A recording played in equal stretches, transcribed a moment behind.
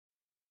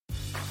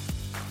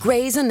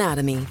Grey's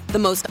Anatomy, the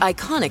most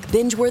iconic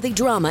binge-worthy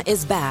drama,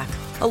 is back,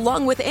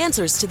 along with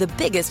answers to the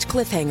biggest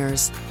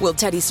cliffhangers. Will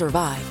Teddy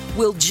survive?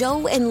 Will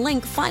Joe and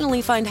Link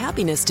finally find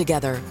happiness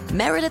together?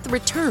 Meredith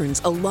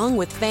returns along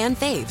with fan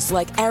faves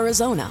like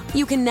Arizona.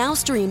 You can now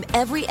stream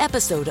every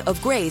episode of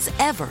Grey's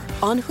ever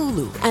on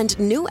Hulu, and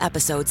new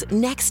episodes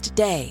next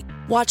day.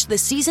 Watch the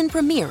season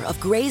premiere of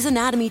Grey's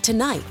Anatomy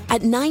tonight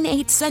at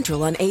 9/8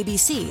 Central on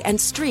ABC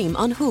and stream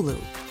on Hulu.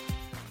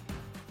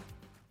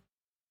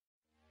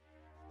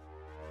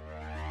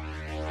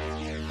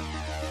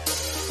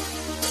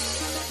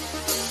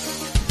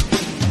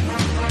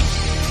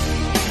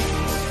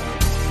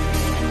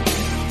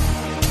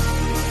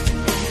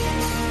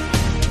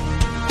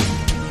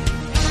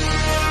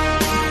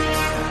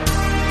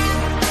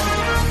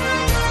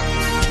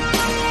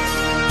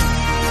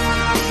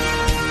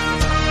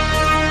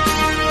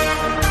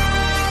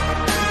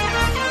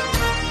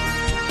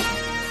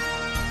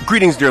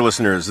 Greetings, dear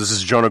listeners. This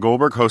is Jonah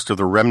Goldberg, host of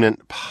the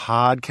Remnant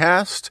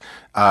Podcast.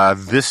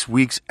 This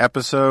week's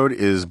episode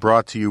is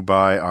brought to you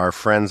by our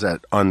friends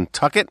at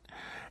Untuck It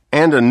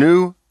and a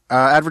new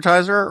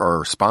advertiser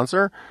or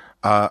sponsor,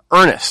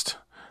 Earnest.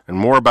 And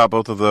more about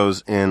both of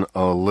those in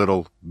a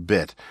little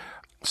bit.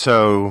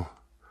 So,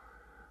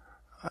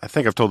 I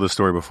think I've told this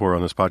story before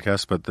on this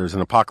podcast, but there's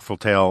an apocryphal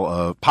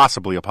tale,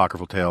 possibly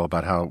apocryphal tale,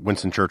 about how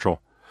Winston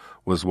Churchill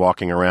was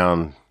walking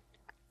around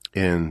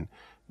in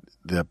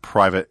the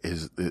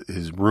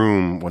his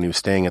room when he was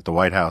staying at the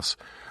White House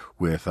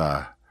with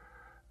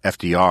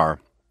FDR,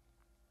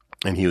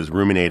 and he was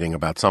ruminating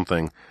about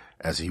something,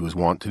 as he was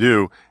wont to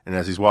do. And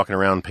as he's walking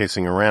around,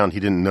 pacing around, he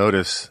didn't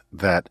notice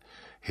that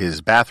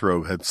his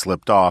bathrobe had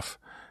slipped off,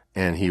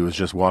 and he was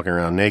just walking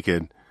around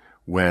naked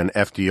when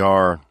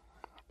FDR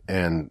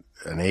and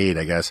an aide,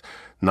 I guess,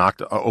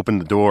 opened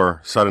the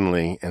door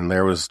suddenly, and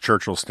there was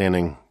Churchill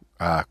standing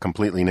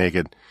completely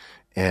naked.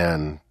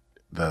 And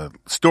the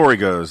story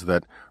goes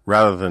that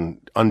rather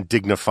than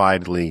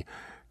undignifiedly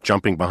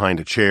jumping behind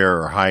a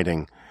chair or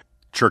hiding,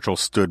 Churchill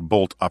stood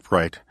bolt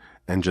upright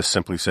and just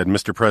simply said,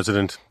 "Mr.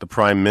 President, the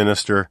Prime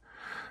Minister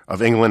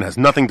of England has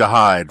nothing to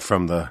hide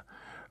from the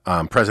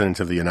President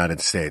of the United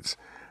States."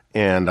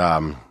 And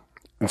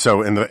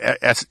so in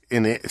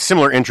the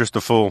similar interest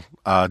of full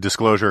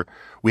disclosure,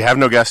 we have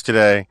no guest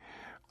today.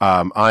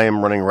 I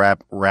am running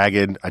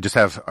ragged. I just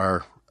have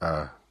our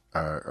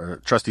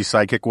trusty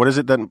sidekick. What is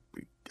it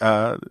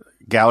that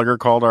Gallagher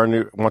called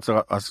wants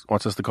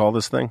us to call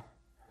this thing?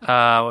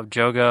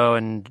 Jogo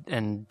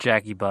and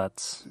Jackie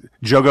Butts.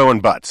 Jogo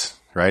and Butts,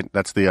 right?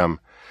 That's the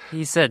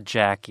He said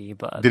Jackie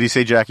Butts. Did he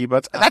say Jackie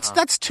Butts?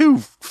 That's too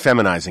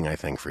feminizing, I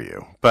think, for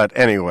you. But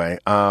anyway,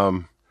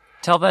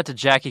 tell that to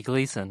Jackie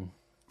Gleason.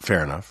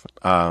 Fair enough.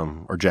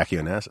 Or Jackie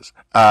Onassis.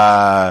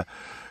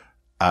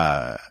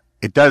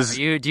 It does.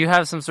 Do you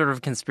have some sort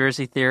of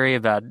conspiracy theory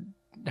about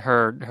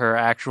her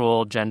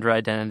actual gender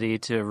identity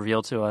to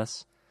reveal to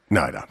us?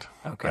 No, I don't.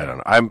 Okay. I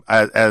don't know.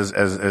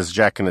 As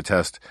Jack can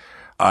attest,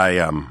 I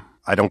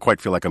don't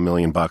quite feel like $1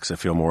 million. I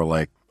feel more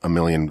like 1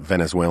 million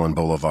Venezuelan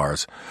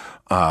bolivars.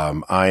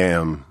 I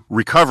am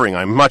recovering.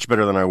 I'm much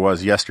better than I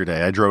was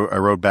yesterday. I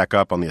rode back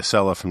up on the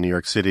Acela from New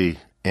York City,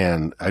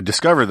 and I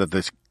discovered that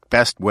the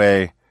best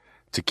way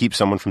to keep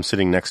someone from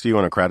sitting next to you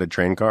in a crowded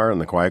train car, in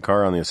the quiet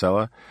car on the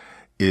Acela,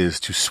 is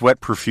to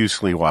sweat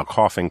profusely while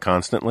coughing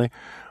constantly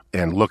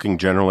and looking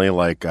generally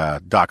like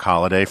Doc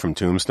Holliday from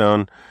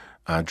Tombstone.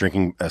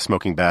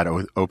 Smoking bad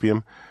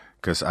opium,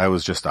 because I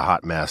was just a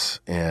hot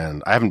mess,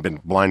 and I haven't been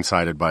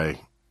blindsided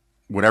by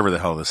whatever the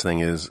hell this thing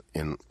is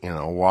in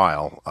a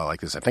while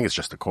like this. I think it's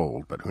just a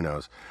cold, but who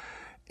knows?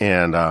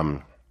 And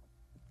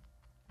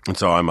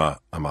so I'm a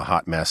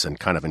hot mess and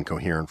kind of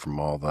incoherent from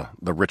all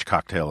the rich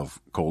cocktail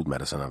of cold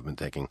medicine I've been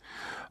taking.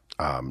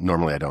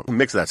 Normally I don't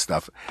mix that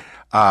stuff.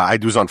 I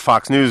was on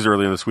Fox News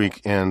earlier this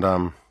week and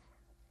on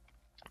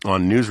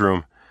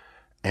Newsroom.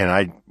 And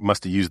I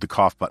must have used the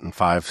cough button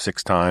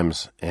 5-6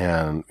 times,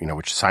 and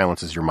which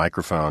silences your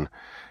microphone.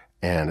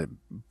 But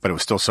it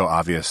was still so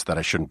obvious that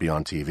I shouldn't be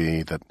on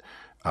TV that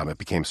it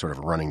became sort of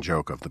a running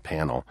joke of the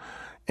panel.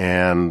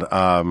 And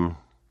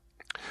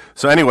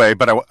so anyway,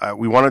 but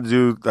we wanted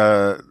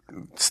to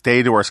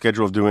stay to our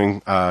schedule of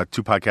doing 2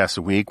 podcasts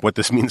a week. What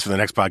this means for the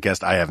next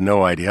podcast, I have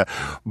no idea.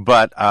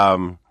 But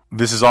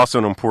this is also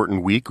an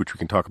important week, which we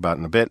can talk about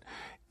in a bit,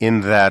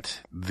 in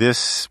that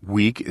this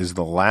week is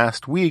the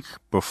last week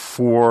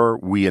before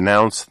we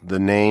announce the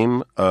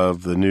name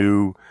of the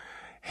new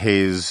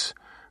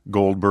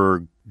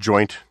Hayes-Goldberg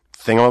joint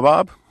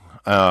thingamabob,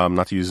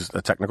 not to use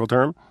a technical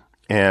term.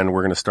 And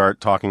we're going to start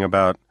talking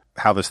about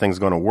how this thing's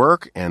going to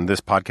work, and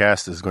this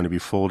podcast is going to be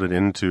folded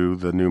into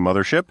the new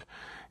mothership.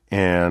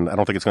 And I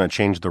don't think it's going to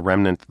change the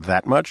Remnant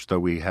that much, though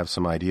we have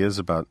some ideas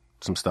about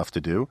some stuff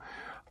to do.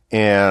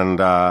 And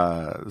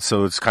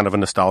so it's kind of a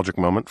nostalgic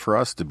moment for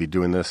us to be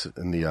doing this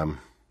in the,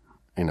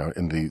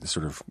 in the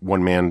sort of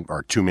 1-man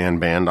or 2-man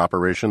band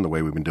operation, the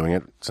way we've been doing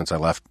it since I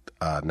left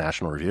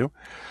National Review.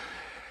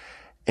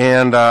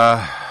 And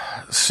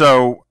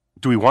so,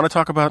 do we want to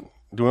talk about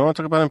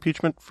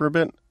impeachment for a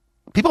bit?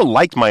 People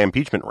liked my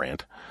impeachment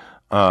rant.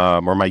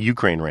 or my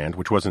Ukraine rant,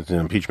 which wasn't an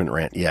impeachment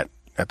rant yet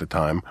at the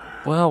time.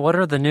 Well,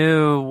 what's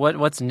new?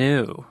 What's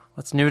new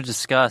to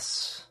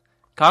discuss?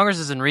 Congress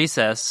is in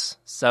recess,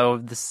 so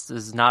this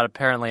is not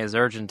apparently as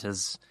urgent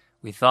as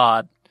we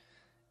thought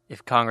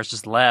if Congress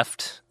just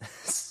left.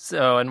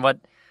 So, and what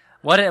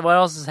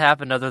else has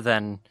happened other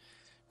than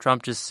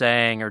Trump just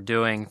saying or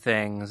doing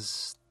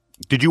things?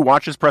 Did you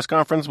watch his press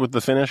conference with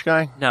the Finnish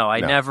guy? No,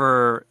 I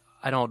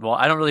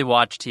don't really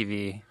watch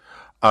TV.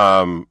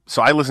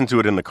 So I listened to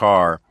it in the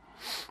car,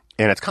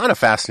 and it's kind of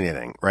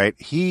fascinating, right?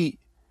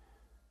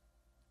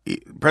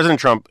 President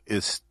Trump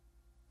is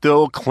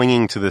still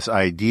clinging to this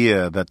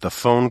idea that the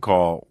phone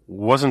call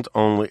wasn't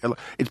only...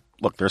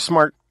 Look, they're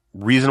smart,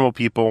 reasonable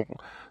people.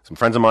 Some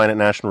friends of mine at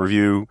National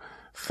Review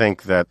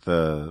think that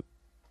the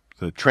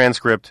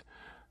transcript,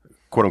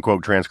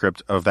 quote-unquote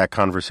transcript, of that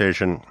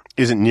conversation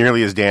isn't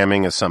nearly as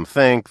damning as some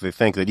think. They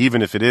think that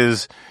even if it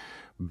is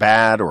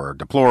bad or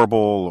deplorable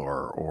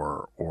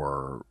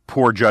or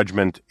poor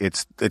judgment,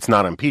 it's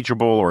not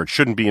impeachable or it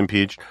shouldn't be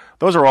impeached.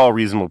 Those are all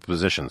reasonable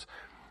positions.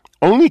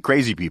 Only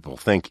crazy people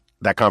think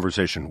that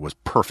conversation was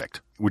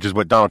perfect, which is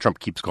what Donald Trump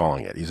keeps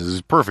calling it. He says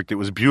it's perfect. It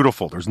was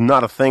beautiful. There's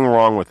not a thing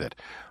wrong with it.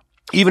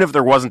 Even if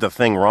there wasn't a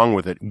thing wrong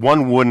with it,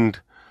 one wouldn't,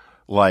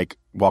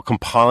 while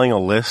compiling a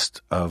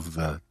list of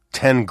the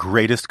 10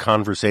 greatest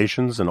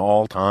conversations in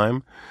all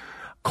time,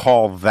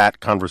 call that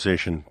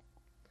conversation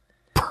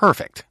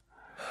perfect.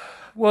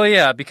 Well,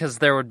 yeah, because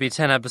there would be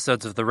 10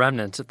 episodes of The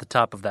Remnant at the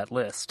top of that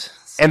list.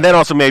 So. And then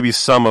also maybe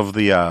some of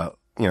the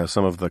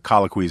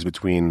colloquies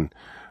between,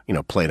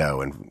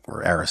 Plato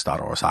or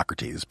Aristotle or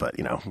Socrates, but,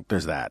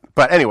 there's that.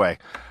 But anyway.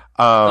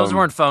 Those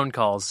weren't phone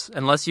calls,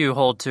 unless you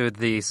hold to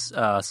the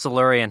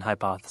Silurian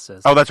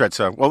hypothesis. Oh, that's right.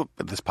 So,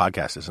 this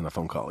podcast isn't a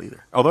phone call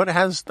either. Although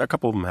a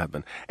couple of them have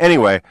been.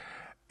 Anyway,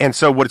 and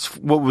so what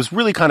was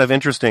really kind of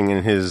interesting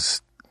in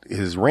his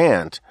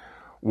rant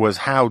was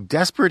how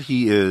desperate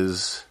he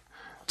is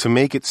to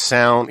make it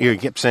sound. He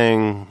keep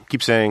saying,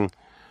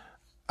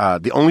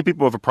 the only people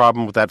who have a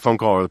problem with that phone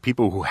call are the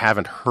people who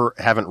haven't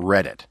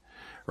read it.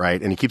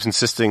 Right. And he keeps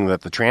insisting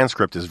that the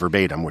transcript is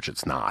verbatim, which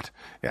it's not.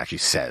 It actually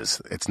says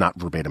it's not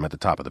verbatim at the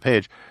top of the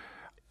page.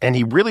 And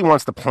he really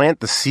wants to plant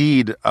the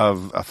seed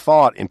of a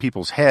thought in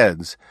people's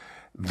heads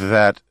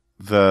that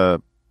the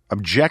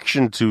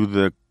objection to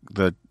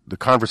the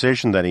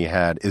conversation that he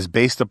had is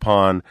based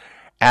upon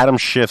Adam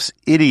Schiff's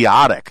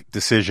idiotic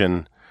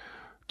decision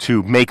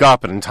to make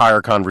up an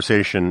entire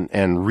conversation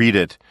and read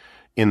it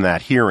in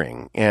that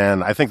hearing.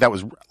 And I think that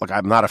was,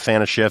 I'm not a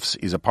fan of Schiff's.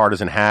 He's a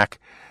partisan hack.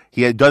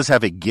 He does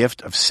have a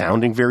gift of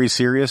sounding very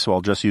serious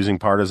while just using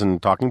partisan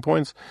talking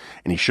points,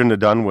 and he shouldn't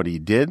have done what he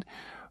did.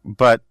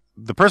 But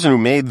the person who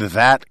made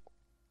that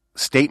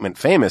statement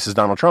famous is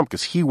Donald Trump,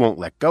 because he won't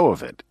let go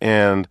of it.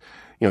 And,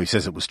 he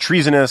says it was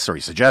treasonous, or he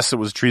suggests it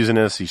was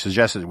treasonous. He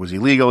suggests it was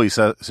illegal. He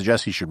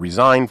suggests he should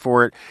resign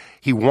for it.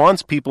 He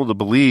wants people to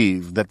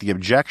believe that the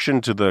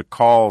objection to the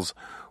call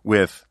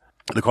with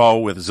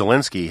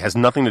Zelensky has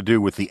nothing to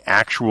do with the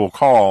actual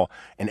call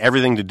and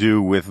everything to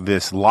do with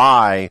this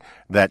lie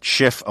that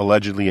Schiff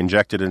allegedly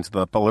injected into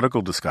the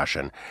political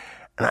discussion.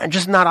 And it's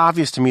just not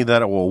obvious to me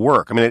that it will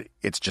work. I mean,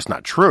 it's just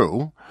not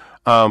true.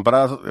 But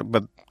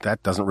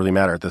that doesn't really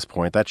matter at this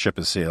point. That ship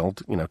has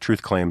sailed.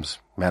 Truth claims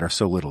matter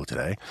so little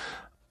today.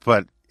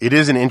 But it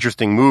is an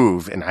interesting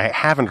move, and I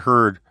haven't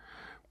heard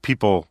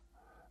people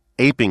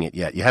aping it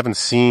yet. You haven't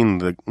seen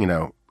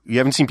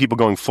people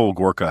going full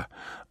Gorka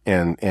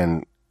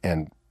and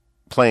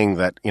playing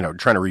that,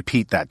 trying to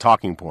repeat that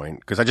talking point,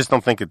 because I just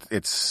don't think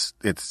it's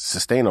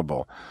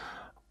sustainable.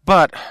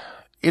 But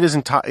it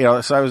isn't,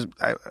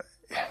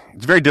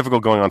 it's very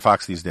difficult going on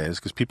Fox these days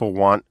because people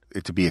want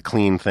it to be a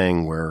clean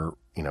thing where,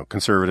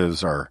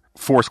 conservatives are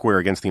foursquare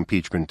against the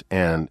impeachment.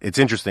 And it's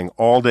interesting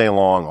all day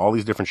long, all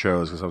these different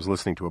shows, because I was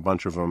listening to a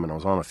bunch of them and I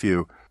was on a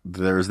few.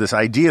 There's this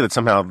idea that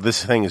somehow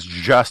this thing is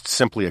just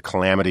simply a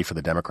calamity for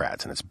the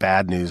Democrats and it's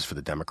bad news for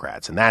the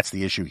Democrats. And that's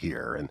the issue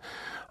here. And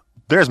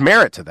there's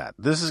merit to that.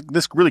 This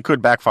really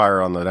could backfire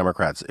on the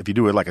Democrats. If you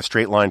do it like a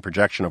straight line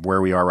projection of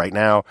where we are right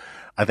now,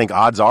 I think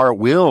odds are it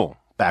will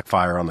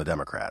backfire on the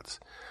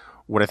Democrats.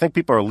 What I think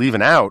people are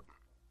leaving out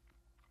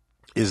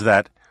is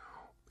that,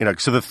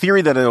 so the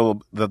theory that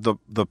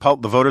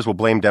the voters will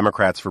blame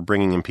Democrats for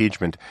bringing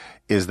impeachment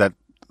is that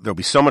there'll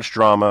be so much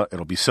drama,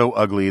 it'll be so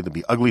ugly, there'll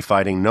be ugly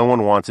fighting, no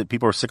one wants it,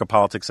 people are sick of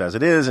politics as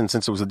it is, and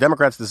since it was the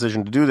Democrats'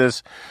 decision to do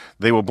this,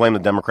 they will blame the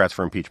Democrats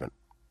for impeachment.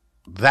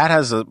 That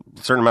has a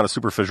certain amount of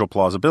superficial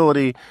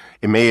plausibility.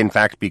 It may, in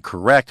fact, be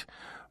correct.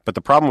 But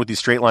the problem with these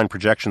straight line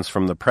projections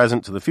from the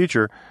present to the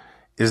future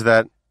is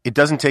that it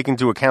doesn't take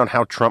into account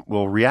how Trump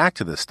will react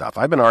to this stuff.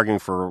 I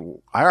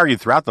argued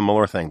throughout the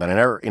Mueller thing, but I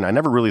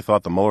never really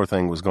thought the Mueller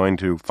thing was going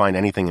to find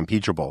anything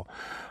impeachable.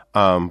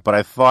 But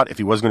I thought if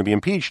he was going to be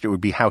impeached, it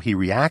would be how he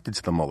reacted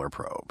to the Mueller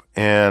probe.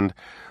 And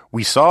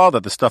we saw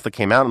that the stuff that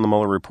came out in the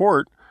Mueller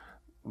report,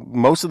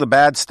 most of the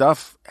bad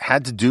stuff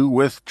had to do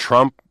with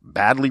Trump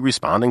badly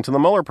responding to the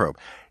Mueller probe.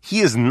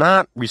 He is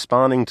not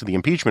responding to the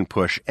impeachment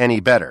push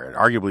any better. And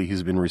arguably,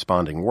 he's been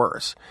responding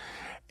worse.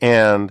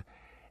 And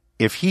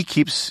if he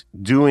keeps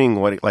doing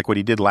what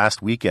he did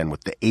last weekend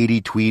with the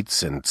 80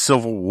 tweets and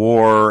civil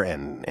war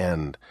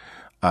and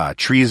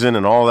treason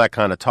and all that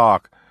kind of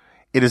talk,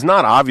 it is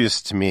not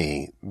obvious to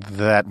me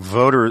that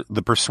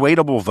the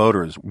persuadable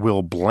voters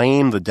will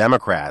blame the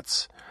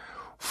Democrats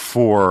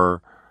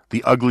for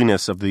the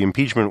ugliness of the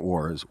impeachment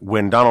wars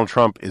when Donald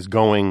Trump is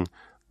going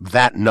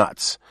that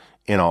nuts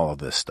in all of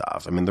this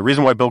stuff. I mean, the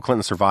reason why Bill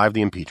Clinton survived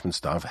the impeachment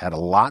stuff had a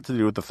lot to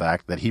do with the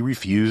fact that he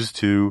refused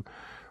to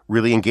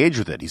really engage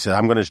with it. He said,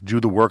 I'm going to do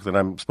the work that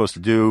I'm supposed to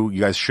do.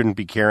 You guys shouldn't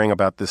be caring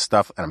about this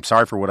stuff. And I'm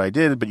sorry for what I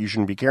did, but you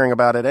shouldn't be caring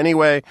about it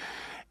anyway.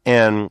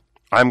 And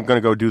I'm going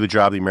to go do the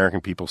job the American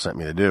people sent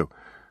me to do.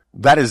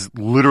 That is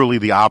literally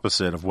the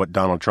opposite of what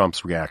Donald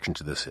Trump's reaction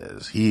to this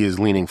is. He is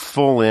leaning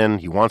full in.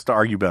 He wants to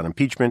argue about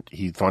impeachment.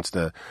 He wants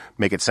to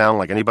make it sound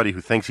like anybody who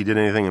thinks he did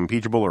anything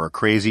impeachable are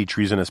crazy,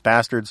 treasonous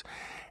bastards.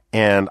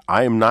 And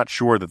I am not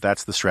sure that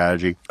that's the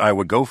strategy I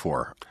would go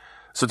for.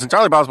 So it's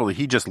entirely possible that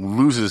he just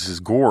loses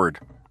his gourd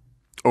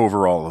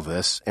over all of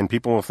this, and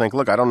people will think,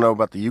 look, I don't know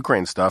about the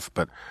Ukraine stuff,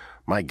 but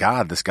my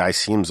God, this guy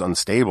seems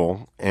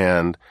unstable,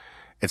 and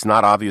it's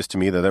not obvious to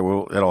me that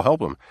it'll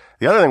help him.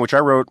 The other thing, which I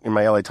wrote in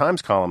my LA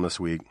Times column this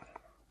week,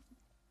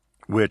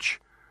 which,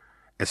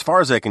 as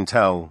far as I can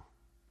tell,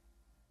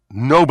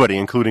 nobody,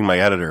 including my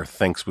editor,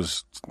 thinks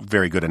was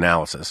very good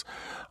analysis,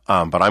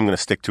 but I'm going to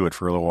stick to it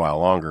for a little while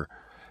longer,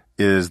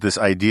 is this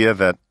idea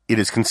that it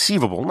is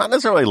conceivable, not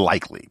necessarily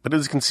likely, but it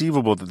is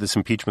conceivable that this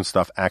impeachment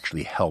stuff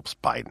actually helps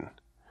Biden.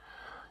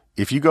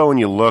 If you go and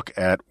you look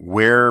at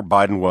where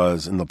Biden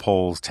was in the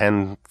polls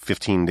 10,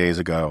 15 days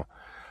ago,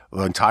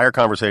 the entire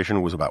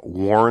conversation was about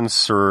Warren's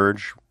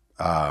surge.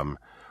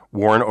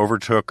 Warren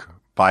overtook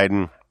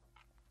Biden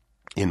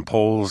in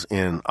polls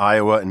in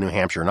Iowa and New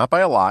Hampshire, not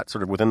by a lot,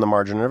 sort of within the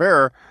margin of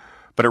error,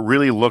 but it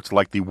really looked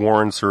like the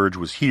Warren surge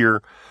was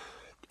here,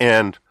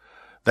 and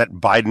that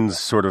Biden's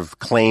sort of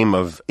claim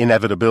of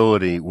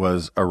inevitability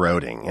was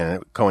eroding.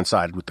 And it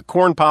coincided with the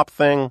corn pop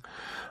thing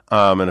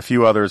and a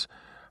few others.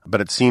 But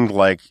it seemed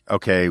like,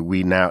 okay,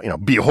 we now,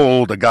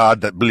 behold a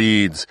God that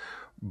bleeds.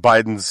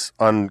 Biden's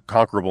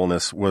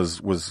unconquerableness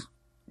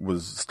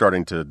was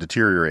starting to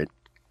deteriorate.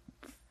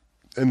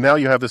 And now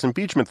you have this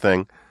impeachment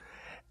thing.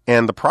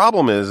 And the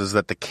problem is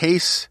that the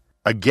case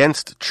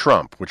against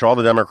Trump, which all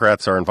the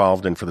Democrats are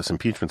involved in for this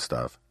impeachment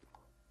stuff,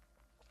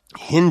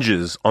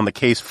 hinges on the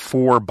case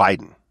for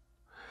Biden.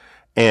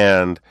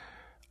 And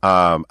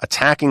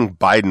attacking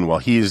Biden while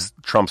he's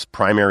Trump's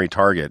primary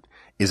target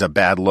is a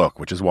bad look,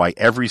 which is why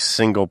every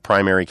single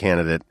primary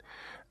candidate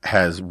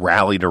has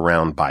rallied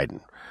around Biden.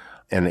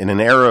 And in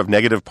an era of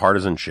negative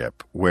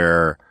partisanship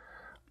where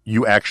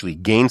you actually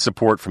gain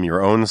support from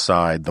your own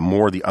side, the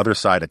more the other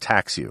side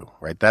attacks you,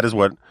 right? That is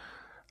what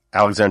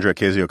Alexandria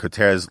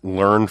Ocasio-Cortez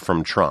learned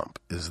from Trump,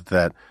 is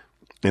that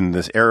in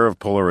this era of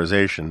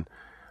polarization,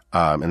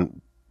 and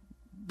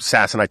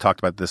Sass and I talked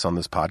about this on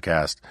this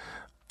podcast,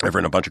 I've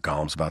written a bunch of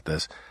columns about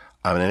this,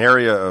 in an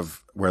area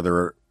of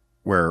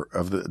where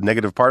of the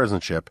negative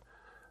partisanship,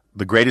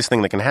 the greatest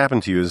thing that can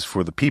happen to you is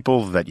for the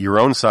people that your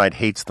own side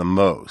hates the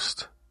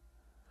most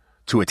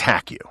to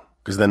attack you,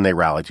 because then they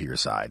rally to your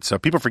side. So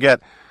people forget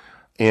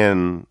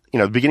in,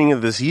 the beginning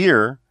of this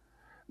year,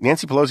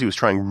 Nancy Pelosi was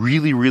trying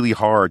really, really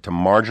hard to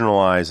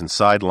marginalize and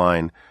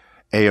sideline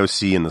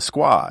AOC and the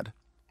Squad.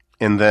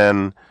 And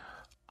then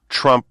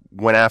Trump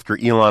went after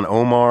Ilhan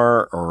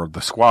Omar or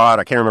the Squad.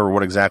 I can't remember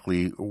what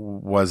exactly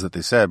was that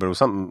they said, but it was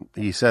something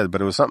he said,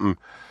 but it was something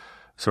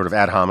sort of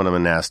ad hominem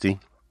and nasty.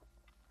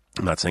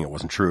 I'm not saying it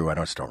wasn't true. I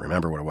just don't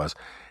remember what it was.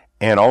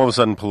 And all of a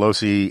sudden,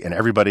 Pelosi and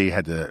everybody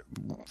had to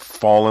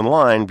fall in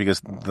line,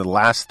 because the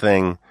last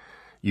thing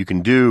you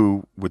can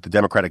do with the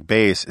Democratic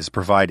base is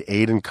provide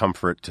aid and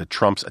comfort to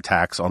Trump's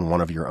attacks on one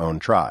of your own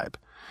tribe.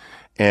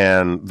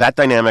 And that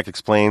dynamic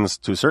explains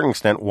to a certain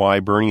extent why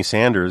Bernie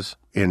Sanders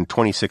in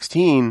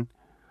 2016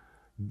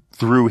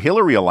 threw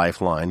Hillary a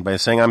lifeline by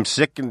saying, I'm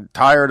sick and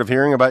tired of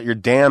hearing about your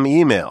damn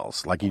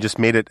emails. Like, he just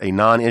made it a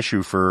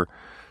non-issue for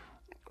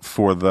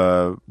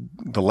the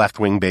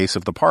left-wing base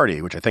of the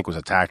party, which I think was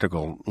a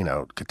tactical,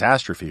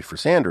 catastrophe for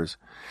Sanders.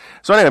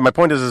 So anyway, my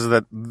point is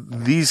that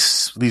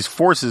these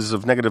forces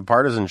of negative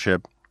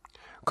partisanship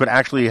could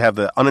actually have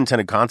the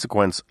unintended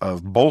consequence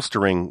of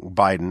bolstering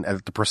Biden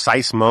at the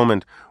precise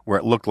moment where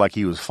it looked like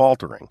he was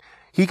faltering.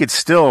 He could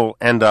still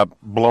end up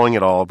blowing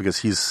it all because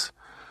he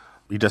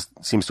just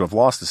seems to have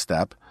lost a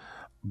step,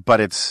 but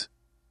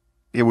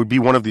it would be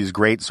one of these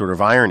great sort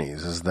of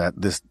ironies, is that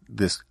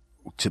this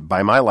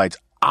by my lights,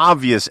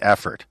 obvious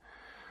effort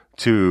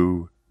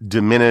to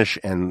diminish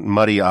and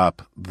muddy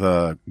up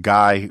the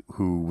guy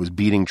who was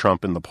beating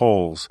Trump in the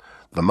polls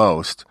the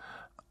most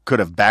could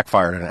have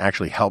backfired and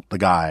actually helped the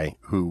guy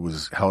who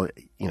was,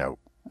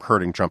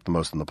 hurting Trump the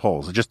most in the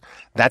polls.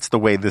 That's the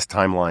way this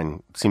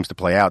timeline seems to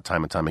play out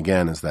time and time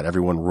again, is that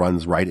everyone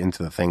runs right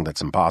into the thing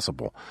that's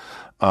impossible.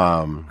 So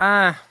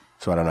I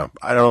don't know.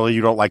 I don't know.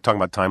 You don't like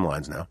talking about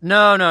timelines now.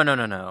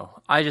 No.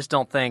 I just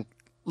don't think,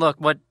 look,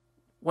 what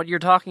you're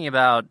talking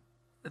about,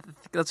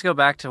 let's go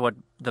back to what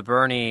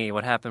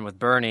happened with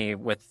Bernie.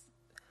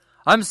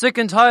 I'm sick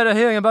and tired of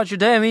hearing about your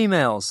damn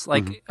emails.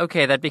 Like,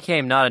 okay, that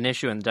became not an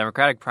issue in the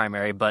Democratic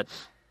primary, but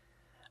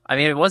I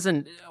mean, it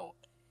wasn't.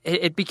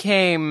 It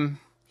became.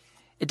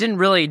 It didn't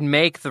really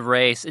make the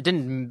race. It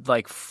didn't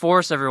like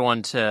force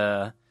everyone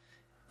to.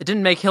 It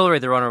didn't make Hillary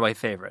the runaway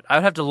favorite. I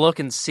would have to look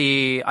and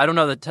see. I don't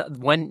know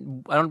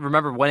when. I don't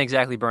remember when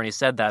exactly Bernie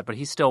said that, but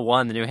he still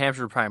won the New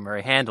Hampshire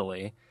primary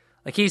handily.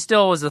 Like he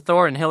still was the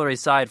thorn in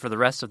Hillary's side for the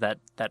rest of that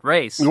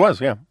race. He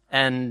was, yeah.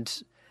 And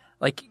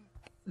like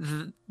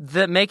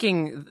the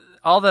making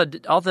all of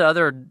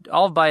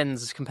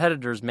Biden's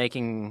competitors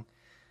making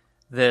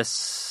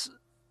this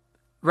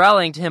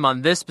rallying to him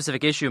on this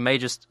specific issue may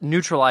just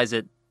neutralize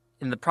it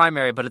in the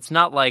primary, but it's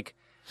not like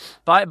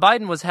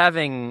Biden was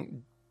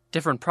having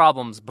different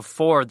problems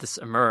before this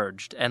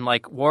emerged, and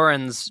like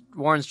Warren's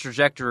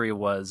trajectory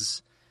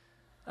was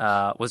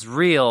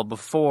real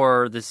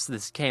before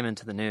this came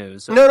into the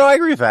news. So, No, I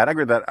agree with that.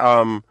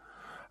 I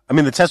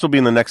mean, the test will be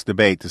in the next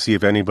debate to see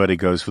if anybody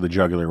goes for the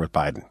jugular with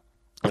Biden.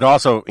 It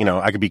also,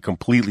 I could be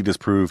completely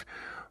disproved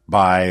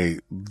by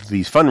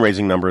these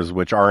fundraising numbers,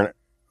 which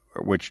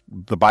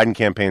the Biden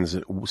campaign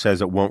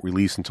says it won't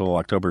release until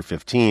October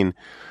 15.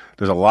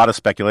 There's a lot of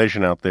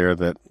speculation out there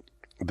that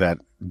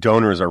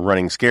donors are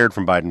running scared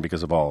from Biden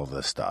because of all of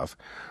this stuff,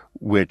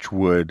 which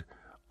would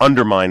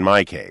undermine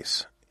my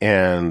case.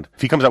 And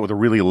if he comes out with a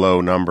really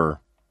low number,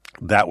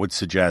 that would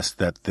suggest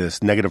that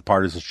this negative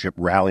partisanship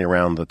rally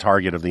around the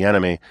target of the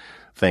enemy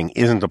thing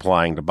isn't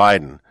applying to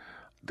Biden.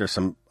 There's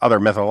some other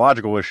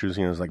methodological issues.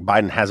 It's like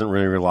Biden hasn't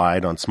really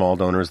relied on small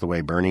donors the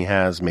way Bernie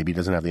has. Maybe he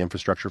doesn't have the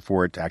infrastructure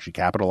for it to actually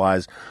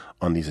capitalize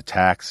on these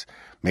attacks.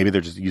 Maybe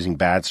they're just using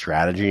bad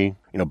strategy.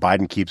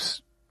 Biden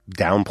keeps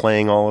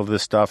downplaying all of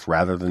this stuff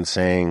rather than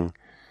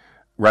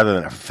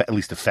at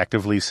least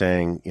effectively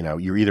saying,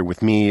 you're either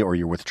with me or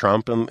you're with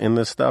Trump in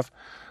this stuff.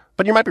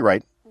 But you might be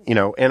right.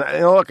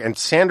 And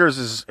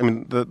Sanders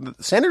the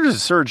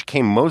Sanders' surge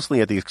came mostly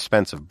at the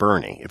expense of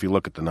Bernie, if you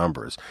look at the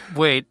numbers.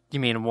 Wait, you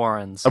mean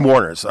Warren's?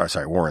 Warren's.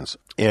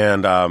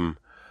 And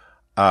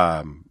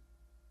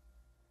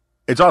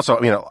it's also,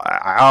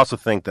 I also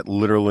think that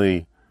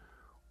literally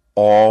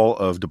all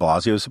of de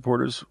Blasio's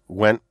supporters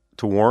went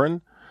to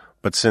Warren,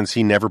 but since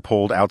he never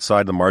polled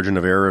outside the margin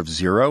of error of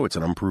 0, it's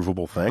an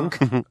unprovable thing.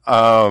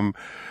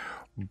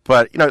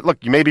 But,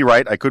 look, you may be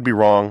right. I could be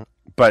wrong.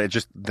 But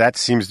that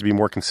seems to be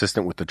more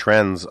consistent with the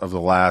trends of the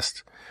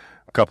last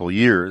couple of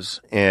years.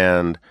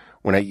 And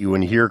when you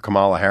hear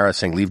Kamala Harris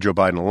saying, leave Joe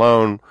Biden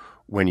alone,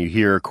 when you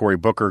hear Cory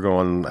Booker go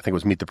on, I think it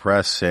was Meet the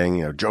Press,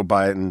 saying, Joe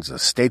Biden's a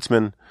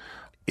statesman,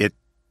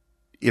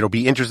 it'll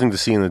be interesting to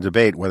see in the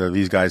debate whether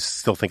these guys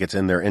still think it's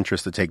in their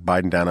interest to take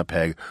Biden down a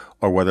peg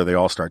or whether they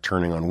all start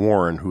turning on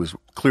Warren, who is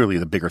clearly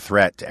the bigger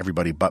threat to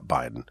everybody but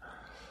Biden.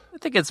 I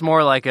think it's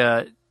more like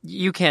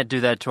you can't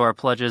do that to our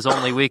pledges,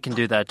 only we can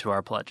do that to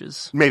our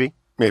pledges. Maybe.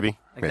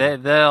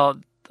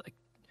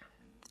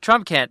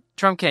 Trump can't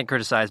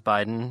criticize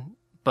Biden,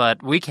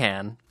 but we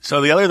can.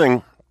 So the other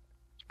thing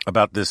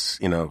about this,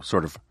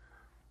 sort of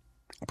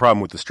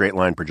problem with the straight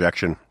line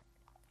projection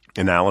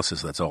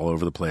analysis that's all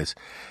over the place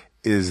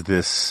is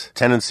this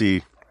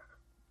tendency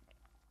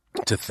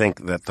to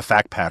think that the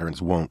fact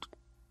patterns won't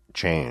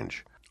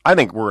change. I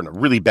think we're in a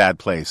really bad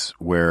place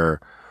where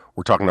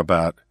we're talking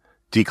about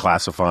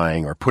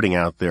declassifying or putting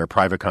out there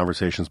private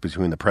conversations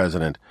between the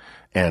president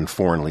and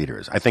foreign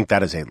leaders. I think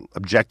that is an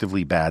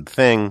objectively bad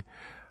thing.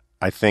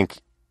 I think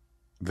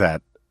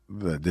that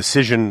the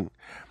decision,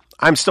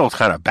 I'm still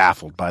kind of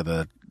baffled by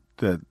the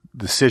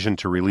decision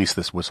to release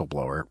this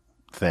whistleblower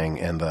thing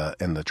and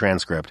the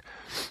transcript,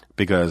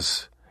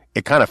 because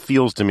it kind of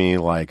feels to me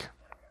like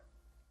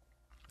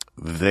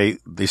they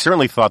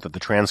certainly thought that the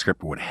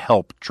transcript would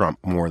help Trump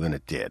more than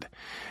it did.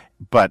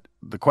 But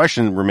the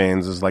question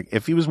remains is like,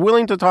 if he was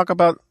willing to talk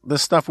about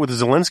this stuff with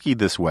Zelensky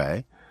this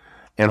way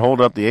and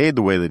hold up the aid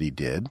the way that he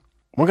did,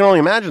 one can only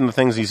imagine the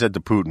things he said to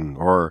Putin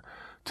or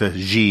to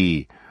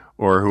Xi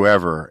or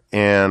whoever.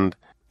 And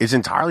it's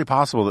entirely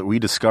possible that we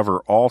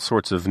discover all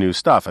sorts of new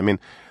stuff. I mean,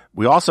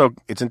 it's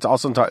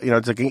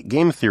a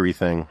game theory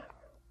thing.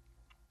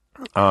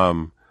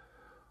 What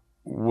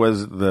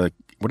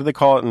do they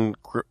call it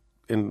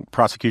in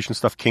prosecution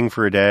stuff? King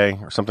for a day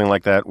or something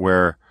like that,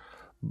 where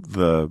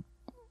the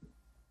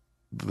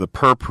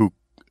perp who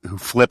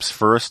flips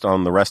first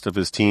on the rest of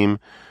his team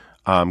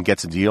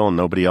gets a deal and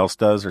nobody else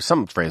does, or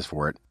some phrase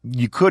for it.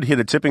 You could hit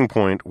a tipping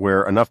point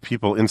where enough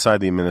people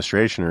inside the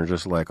administration are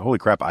just like, holy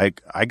crap, I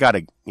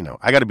gotta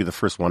be the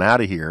first one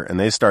out of here. And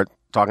they start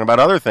talking about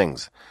other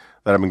things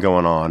that have been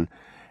going on.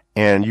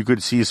 And you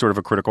could see sort of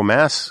a critical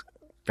mass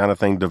kind of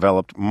thing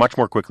developed much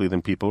more quickly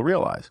than people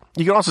realize.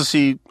 You can also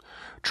see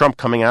Trump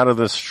coming out of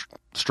this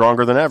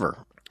stronger than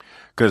ever,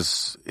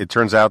 because it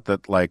turns out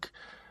that like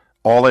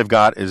all they've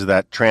got is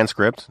that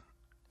transcript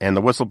and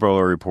the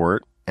whistleblower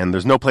report, and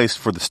there's no place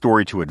for the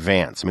story to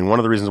advance. I mean, one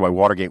of the reasons why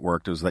Watergate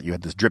worked was that you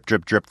had this drip,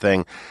 drip, drip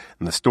thing,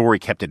 and the story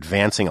kept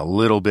advancing a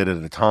little bit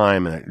at a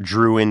time, and it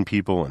drew in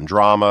people and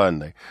drama,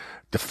 and they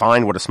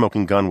defined what a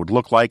smoking gun would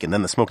look like, and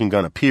then the smoking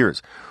gun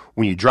appears.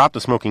 when you drop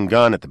the smoking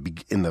gun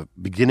in the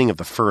beginning of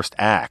the first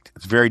act,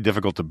 it's very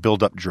difficult to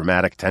build up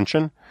dramatic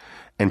tension.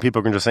 And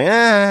people can just say,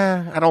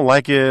 I don't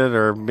like it,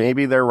 or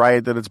maybe they're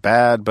right that it's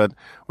bad, but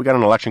we got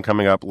an election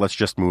coming up, let's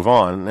just move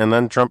on. And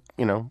then Trump,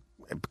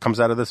 comes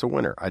out of this a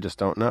winner. I just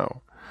don't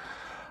know.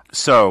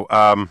 So,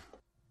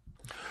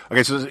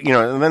 okay, so,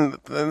 and then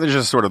there's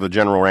just sort of the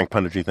general rank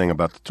punditry thing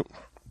about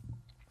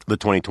the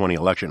 2020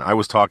 election. I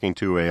was talking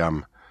to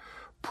a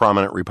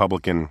prominent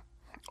Republican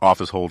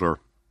office holder,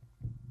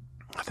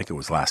 I think it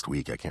was last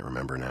week, I can't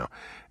remember now,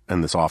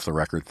 and this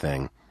off-the-record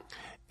thing.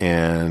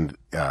 And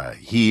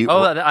he...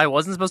 Oh, I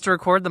wasn't supposed to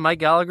record the Mike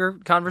Gallagher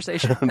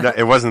conversation?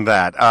 It wasn't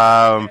that.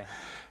 Okay.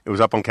 It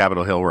was up on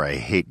Capitol Hill where I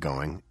hate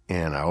going,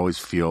 and I always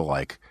feel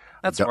like...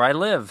 That's where I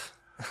live.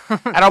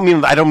 I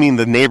don't mean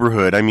the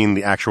neighborhood. I mean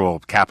the actual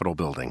Capitol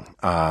building.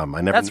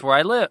 That's where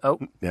I live. Oh,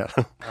 yeah.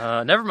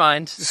 Never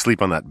mind.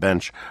 Sleep on that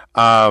bench.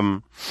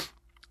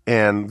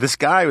 And this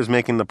guy was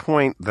making the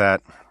point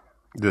that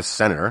this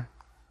senator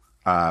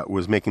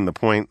was making the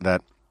point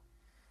that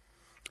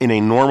in a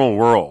normal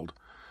world,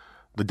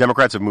 the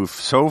Democrats have moved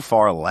so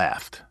far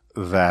left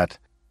that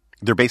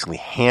they're basically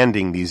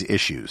handing these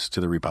issues to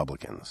the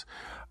Republicans.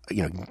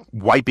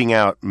 Wiping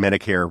out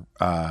Medicare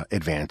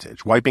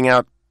Advantage, wiping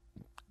out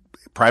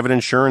private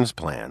insurance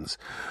plans,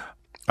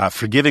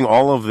 forgiving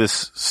all of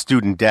this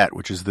student debt,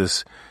 which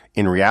is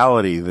in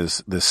reality,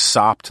 this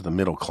sop to the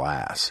middle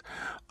class,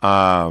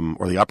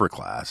 or the upper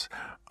class,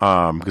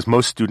 because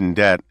most student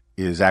debt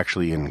is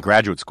actually in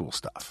graduate school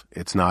stuff.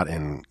 It's not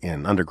in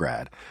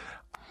undergrad.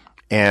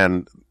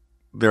 And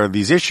there are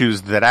these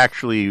issues that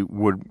actually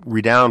would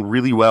redound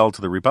really well to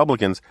the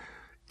Republicans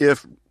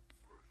if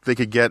they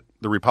could get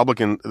the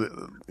Republican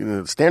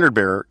standard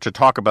bearer to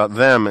talk about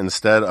them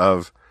instead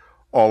of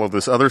all of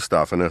this other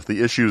stuff. And if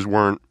the issues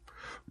weren't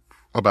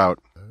about,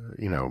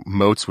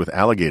 moats with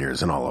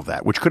alligators and all of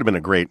that, which could have been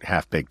a great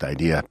half-baked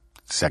idea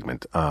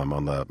segment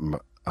on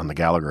the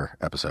Gallagher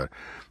episode.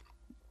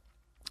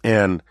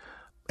 And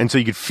so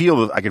I could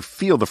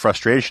feel the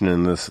frustration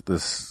in this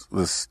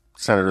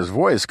senator's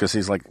voice, because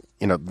he's like,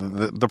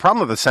 the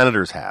problem that the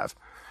senators have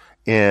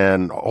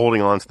in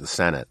holding on to the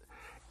Senate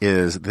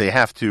is they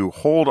have to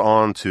hold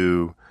on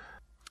to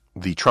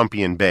the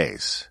Trumpian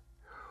base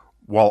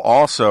while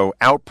also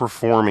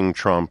outperforming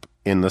Trump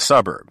in the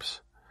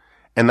suburbs.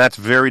 And that's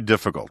very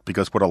difficult,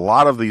 because what a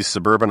lot of these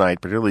suburbanite,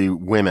 particularly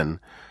women,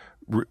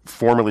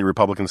 formerly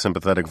Republican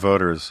sympathetic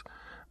voters,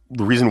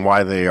 the reason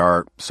why they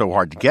are so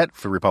hard to get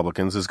for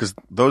Republicans is because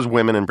those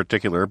women in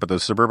particular, but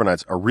those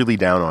suburbanites, are really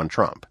down on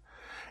Trump.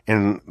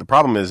 And the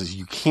problem is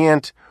you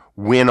can't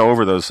win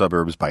over those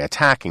suburbs by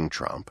attacking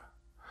Trump.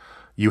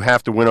 You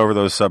have to win over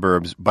those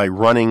suburbs by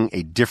running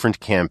a different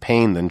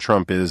campaign than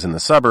Trump is in the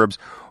suburbs,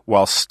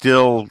 while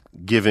still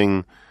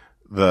giving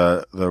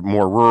the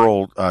more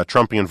rural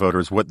Trumpian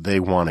voters what they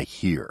want to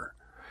hear.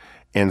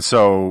 And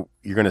so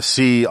you're going to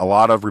see a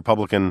lot of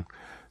Republican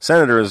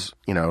senators,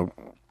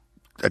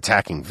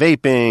 attacking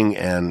vaping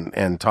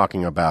and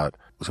talking about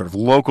sort of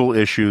local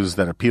issues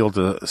that appeal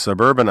to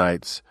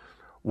suburbanites,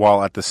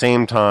 while at the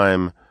same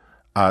time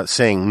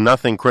saying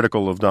nothing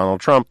critical of Donald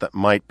Trump that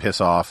might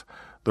piss off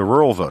the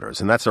rural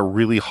voters. And that's a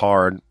really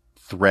hard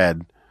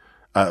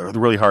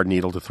really hard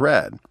needle to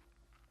thread.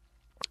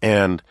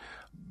 And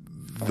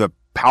the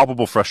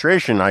palpable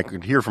frustration I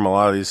could hear from a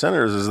lot of these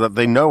senators is that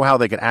they know how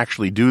they could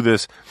actually do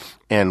this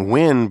and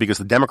win, because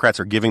the Democrats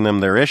are giving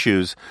them their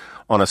issues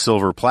on a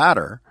silver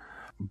platter.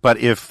 But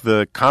if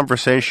the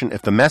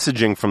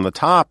messaging from the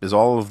top is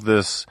all of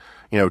this,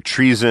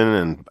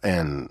 treason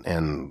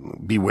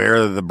and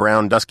beware the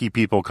brown dusky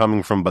people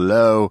coming from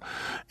below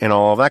and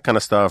all of that kind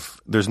of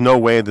stuff, there's no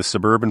way the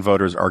suburban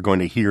voters are going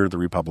to hear the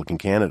Republican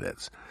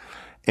candidates.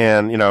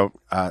 And,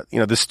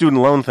 the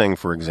student loan thing,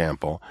 for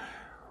example,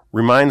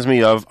 reminds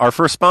me of our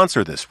first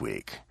sponsor this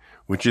week,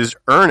 which is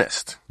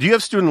Earnest. Do you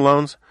have student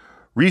loans?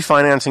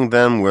 Refinancing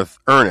them with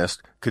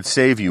Earnest could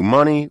save you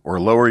money or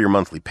lower your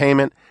monthly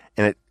payment,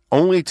 and it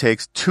only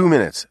takes 2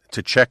 minutes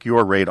to check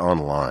your rate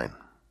online.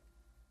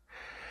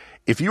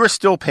 If you are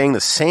still paying the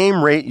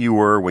same rate you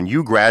were when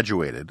you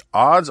graduated,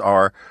 odds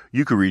are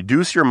you could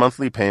reduce your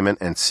monthly payment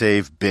and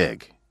save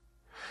big.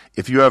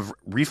 If you have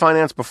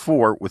refinanced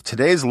before, with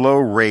today's low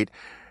rate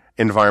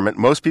environment,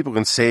 most people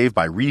can save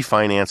by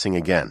refinancing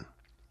again.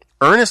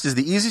 Earnest is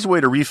the easiest way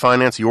to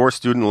refinance your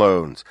student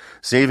loans,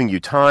 saving you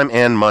time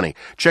and money.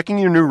 Checking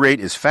your new rate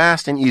is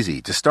fast and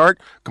easy. To start,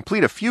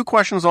 complete a few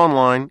questions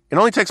online. It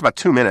only takes about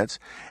 2 minutes,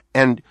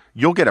 and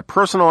you'll get a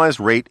personalized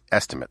rate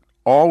estimate,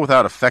 all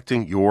without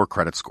affecting your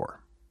credit score.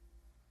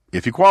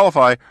 If you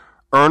qualify,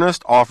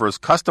 Earnest offers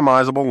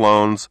customizable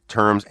loans,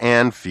 terms,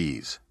 and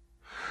fees.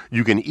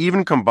 You can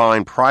even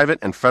combine private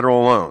and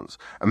federal loans.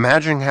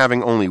 Imagine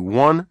having only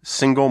one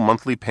single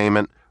monthly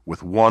payment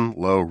with one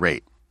low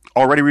rate.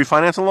 Already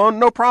refinanced a loan?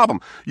 No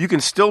problem. You can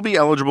still be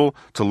eligible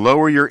to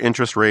lower your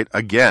interest rate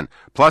again.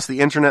 Plus, the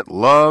internet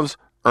loves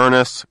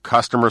Earnest's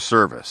customer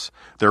service.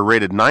 They're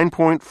rated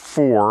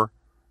 9.4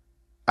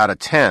 out of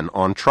 10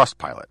 on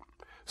Trustpilot,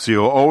 so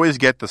you'll always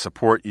get the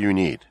support you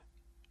need.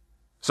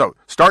 So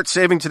start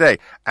saving today.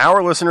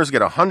 Our listeners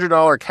get a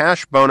 $100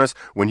 cash bonus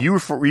when you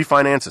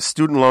refinance a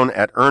student loan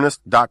at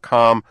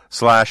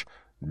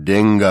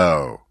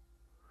earnest.com/dingo.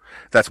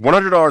 That's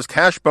 $100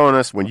 cash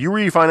bonus when you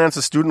refinance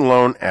a student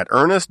loan at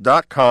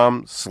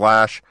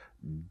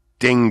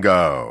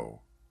earnest.com/dingo.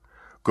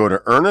 Go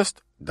to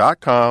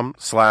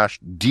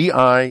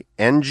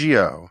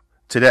earnest.com/DINGO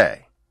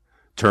today.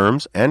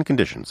 Terms and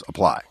conditions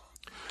apply.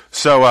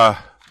 So,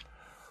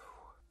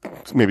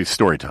 maybe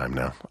story time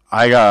now.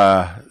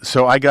 I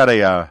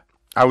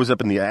was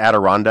up in the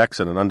Adirondacks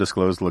at an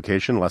undisclosed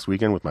location last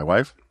weekend with my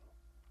wife,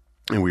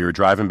 and we were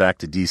driving back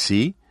to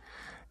D.C.,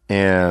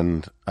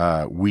 and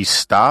we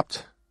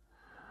stopped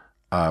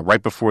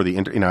right before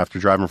after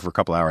driving for a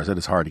couple hours. It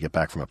is hard to get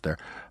back from up there.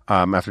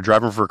 After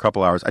driving for a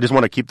couple hours, I just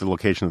want to keep the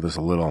location of this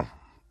a little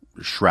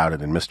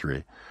shrouded in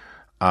mystery.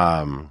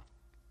 Were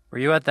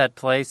you at that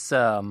place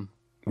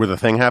where the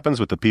thing happens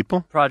with the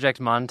people? Project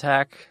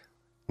Montauk?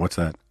 What's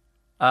that?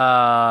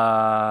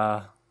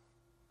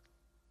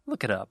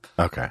 Look it up.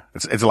 Okay.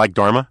 It's like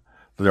Dharma?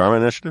 The Dharma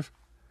Initiative?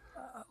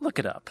 Look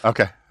it up.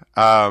 Okay.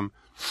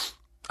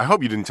 I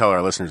hope you didn't tell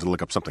our listeners to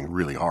look up something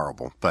really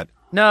horrible, but...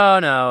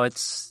 No,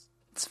 it's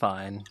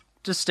fine.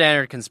 Just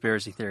standard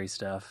conspiracy theory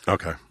stuff.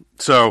 Okay.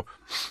 So,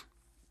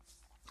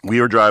 we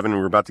were driving, and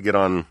we were about to get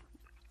on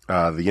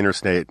the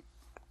interstate.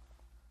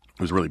 It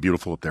was really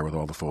beautiful up there with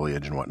all the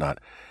foliage and whatnot.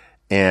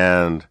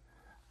 And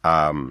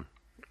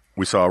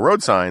we saw a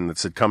road sign that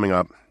said, coming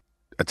up,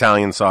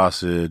 Italian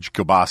sausage,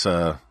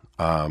 kielbasa,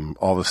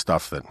 all the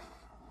stuff that,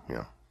 you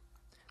know.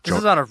 This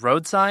is on a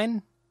road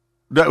sign?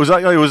 It was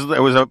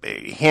a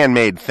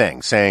handmade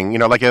thing saying, you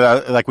know, like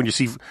when you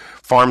see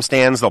farm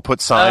stands, they'll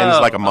put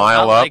signs like a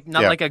mile up.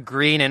 Not like a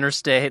green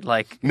interstate,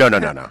 like. No.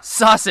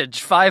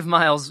 Sausage, 5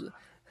 miles.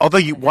 Although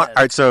you want,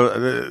 all right, so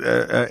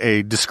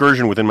a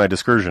discursion within my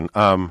discursion.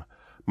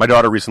 My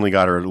daughter recently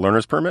got her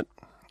learner's permit,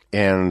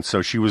 and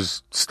so she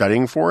was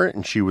studying for it,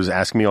 and she was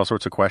asking me all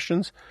sorts of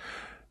questions.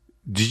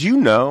 Did you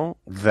know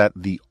that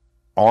the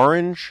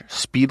orange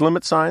speed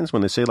limit signs,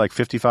 when they say like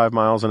 55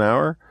 miles an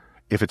hour,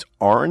 if it's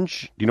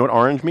orange, do you know what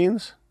orange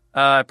means?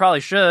 I probably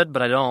should,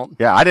 but I don't.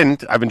 Yeah, I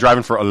didn't. I've been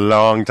driving for a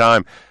long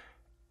time.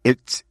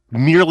 It's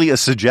merely a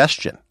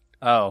suggestion.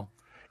 Oh.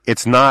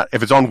 It's not,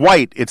 if it's on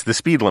white, it's the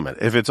speed limit.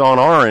 If it's on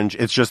orange,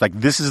 it's just like,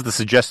 this is the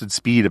suggested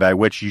speed by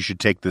which you should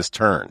take this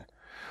turn,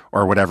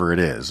 or whatever it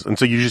is. And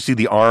so you just see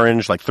the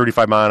orange, like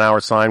 35 mile an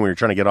hour sign when you're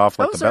trying to get off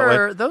like the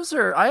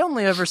beltway. I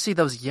only ever see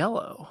those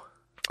yellow.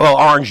 Well,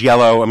 orange,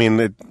 yellow. I mean,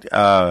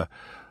 the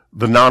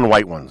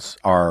non-white ones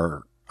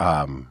are,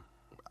 I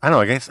don't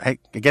know, I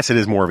guess it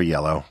is more of a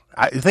yellow.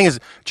 The thing is,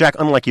 Jack,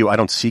 unlike you, I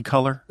don't see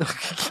color. But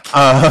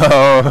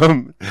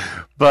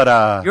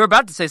you were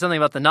about to say something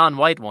about the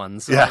non-white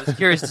ones, so yeah. I was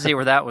curious to see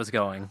where that was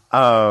going.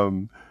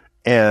 So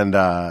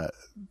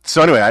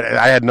anyway,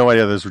 I had no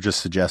idea those were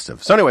just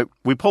suggestive. So anyway,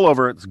 we pull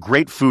over. It's a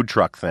great food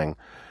truck thing,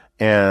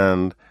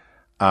 and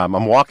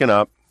I'm walking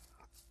up,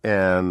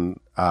 and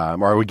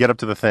or we get up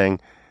to the thing,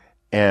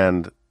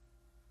 and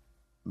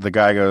the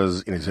guy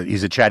goes,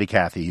 he's a chatty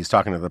Cathy. He's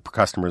talking to the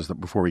customers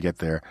before we get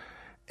there.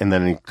 And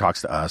then he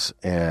talks to us,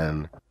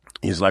 and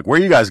he's like, where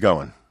are you guys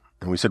going?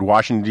 And we said,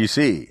 Washington,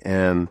 D.C.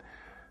 And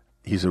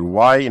he said,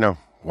 why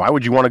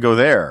would you want to go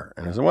there?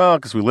 And I said, well,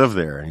 because we live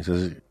there. And he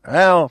says,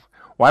 well,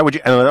 why would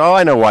you? And I said, oh,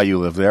 I know why you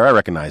live there. I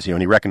recognize you.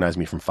 And he recognized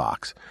me from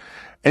Fox.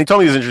 And he told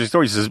me this interesting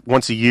story. He says,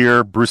 once a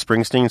year, Bruce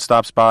Springsteen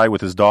stops by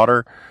with his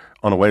daughter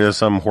on the way to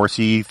some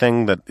horsey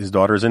thing that his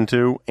daughter's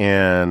into.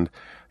 And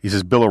he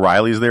says Bill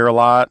O'Reilly's there a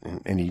lot,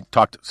 and he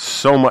talked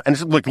so much, and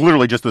it's like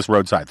literally just this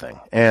roadside thing,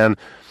 and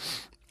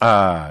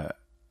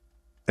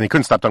he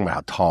couldn't stop talking about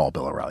how tall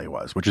Bill O'Reilly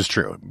was, which is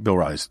true. Bill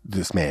O'Reilly's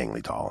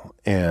dismayingly tall.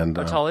 And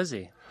how tall is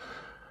he?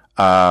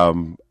 I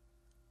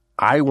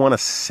want to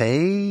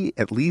say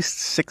at least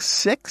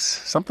 6'6",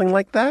 something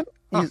like that.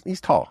 Huh. He's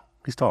tall.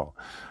 He's tall.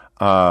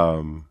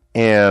 And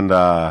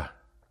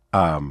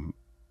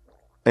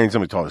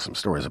somebody told us some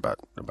stories about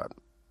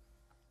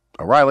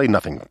O'Reilly,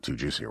 nothing too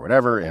juicy or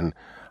whatever, and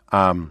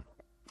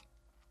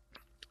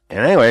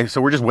anyway, so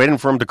we're just waiting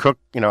for him to cook.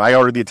 I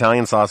ordered the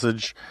Italian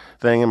sausage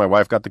thing, and my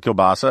wife got the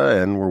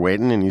kielbasa, and we're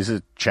waiting, and he's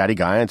a chatty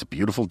guy, and it's a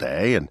beautiful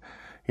day, and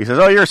he says,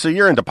 oh,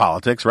 you're into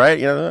politics, right?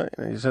 He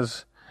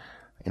says,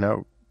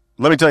 let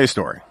me tell you a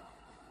story.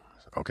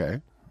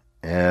 Okay.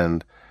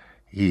 And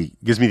he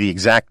gives me the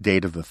exact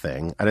date of the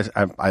thing.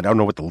 I don't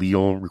know what the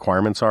legal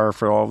requirements are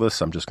for all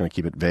this. I'm just going to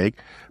keep it vague.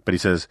 But he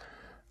says,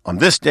 on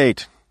this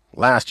date,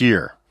 last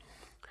year,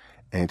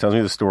 and he tells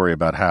me the story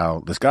about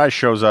how this guy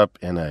shows up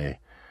in and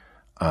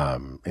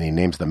he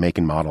names the make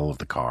and model of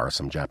the car,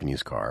 some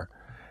Japanese car,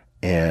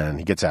 and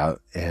he gets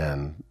out,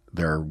 and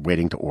they're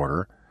waiting to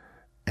order,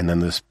 and then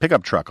this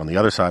pickup truck on the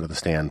other side of the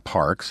stand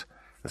parks.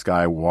 This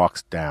guy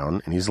walks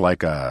down, and he's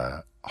like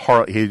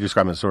he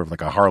described him as sort of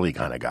like a Harley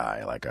kind of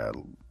guy, like a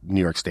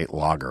New York State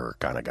logger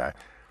kind of guy,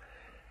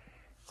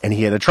 and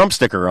he had a Trump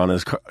sticker on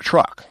his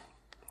truck,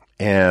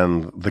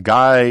 and the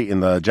guy in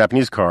the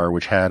Japanese car,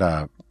 which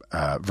had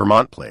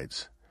Vermont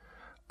plates,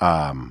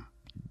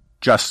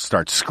 just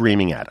starts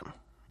screaming at him.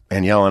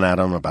 and yelling at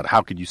him about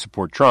how could you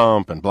support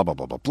Trump and blah, blah,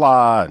 blah, blah,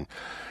 blah.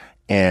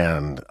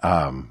 And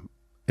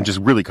just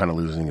really kind of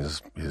losing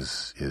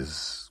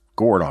his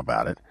gourd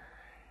about it.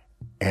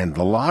 And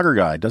the logger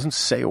guy doesn't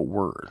say a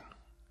word.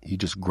 He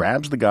just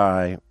grabs the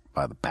guy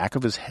by the back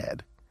of his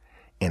head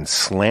and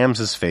slams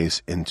his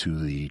face into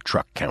the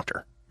truck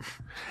counter.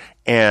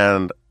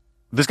 And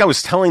this guy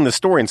was telling the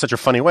story in such a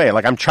funny way.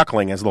 Like, I'm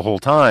chuckling as the whole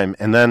time.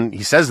 And then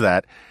he says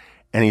that,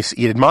 and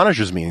he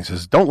admonishes me. And he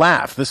says, don't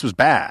laugh. This was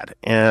bad.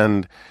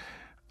 And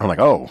I'm like,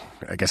 oh,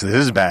 I guess this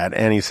is bad.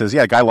 And he says,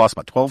 yeah, the guy lost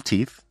about 12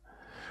 teeth,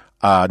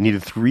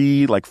 needed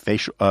 3 like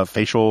facial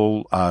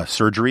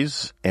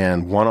surgeries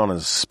and 1 on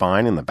his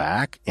spine in the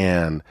back.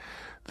 And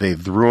they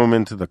threw him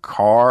into the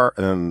car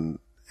and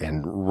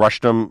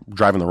rushed him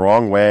driving the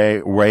wrong way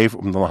away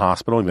from the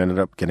hospital. He ended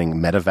up getting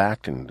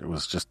medevaced, and it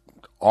was just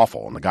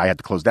awful. And the guy had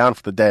to close down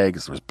for the day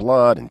because there was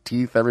blood and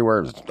teeth everywhere.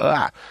 It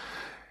was,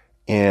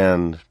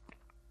 And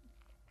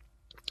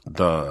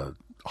the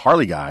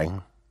Harley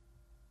guy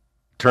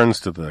turns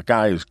to the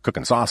guy who's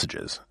cooking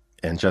sausages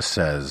and just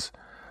says,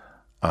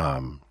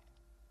 I'll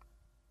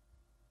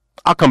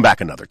come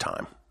back another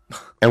time.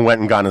 And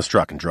went and got in his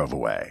truck and drove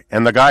away.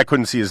 And the guy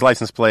couldn't see his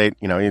license plate.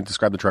 You know, he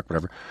described the truck,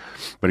 whatever.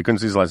 But he couldn't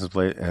see his license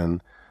plate,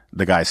 and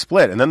the guy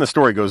split. And then the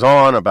story goes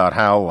on about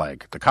how,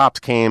 like, the cops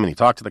came and he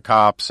talked to the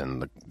cops,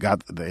 and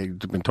they'd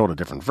been told a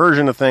different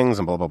version of things,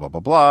 and blah, blah, blah,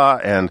 blah, blah.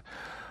 And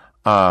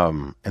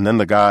then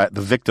the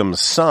victim's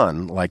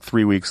son, like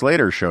 3 weeks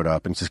later, showed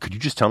up and says, could you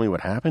just tell me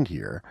what happened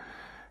here?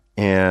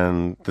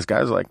 And this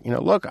guy's like, you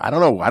know, look, I don't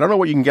know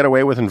what you can get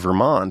away with in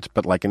Vermont,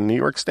 but like in New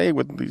York State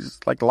with these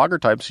like logger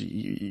types,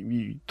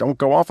 you don't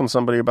go off on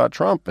somebody about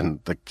Trump.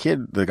 And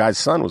the guy's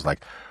son was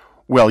like,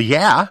 well,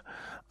 yeah.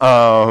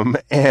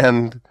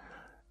 And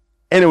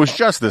it was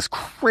just this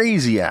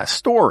crazy ass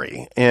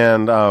story.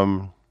 And,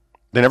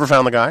 they never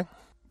found the guy,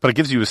 but it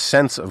gives you a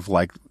sense of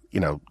like, you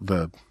know,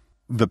 the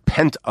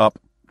pent up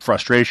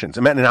frustrations.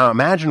 Now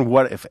imagine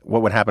what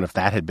would happen if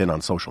that had been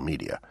on social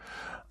media.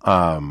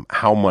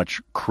 How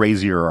much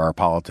crazier our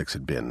politics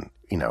had been,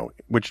 you know,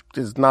 which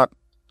is not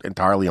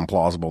entirely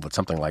implausible that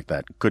something like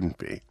that couldn't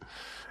be.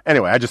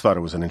 Anyway, I just thought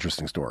it was an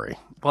interesting story.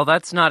 Well,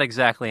 that's not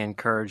exactly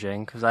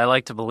encouraging, because I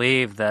like to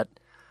believe that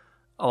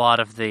a lot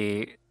of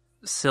the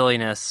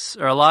silliness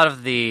or a lot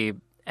of the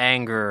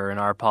anger in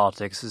our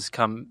politics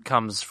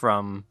comes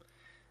from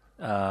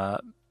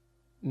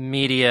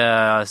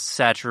media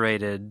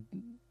saturated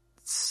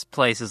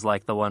places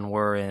like the one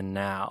we're in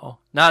now.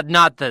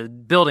 Not the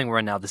building we're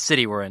in now, the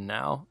city we're in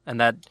now. And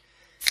that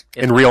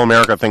in real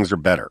America things are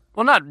better.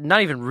 Well,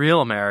 not even real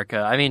America.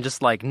 I mean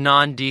just like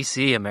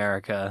non-DC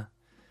America.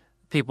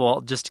 People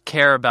just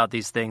care about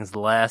these things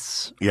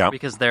less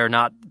because they're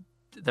not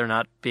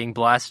being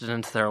blasted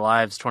into their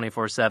lives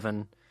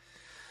 24/7.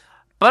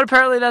 But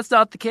apparently that's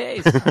not the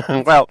case.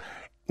 Well,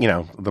 you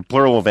know, the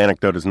plural of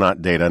anecdote is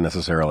not data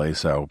necessarily,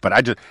 so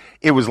but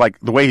it was like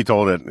the way he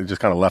told it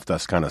just kind of left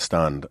us kind of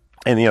stunned.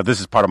 And, you know, this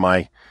is part of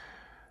my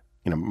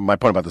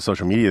point about the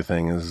social media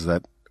thing is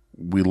that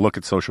we look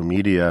at social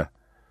media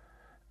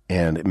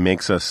and it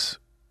makes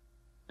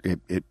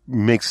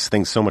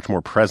things so much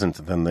more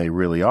present than they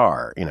really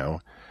are. You know,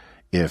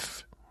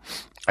 if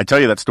I tell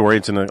you that story,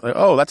 it's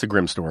that's a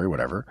grim story,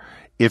 whatever.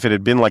 If it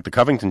had been like the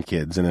Covington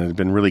kids and it had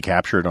been really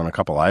captured on a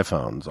couple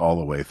iPhones all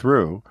the way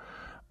through,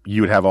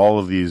 you would have all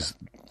of these,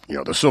 you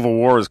know, the Civil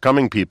War is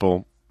coming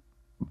people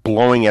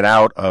blowing it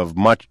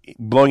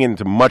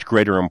into much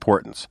greater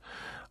importance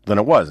than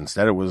it was.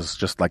 Instead, it was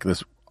just like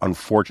this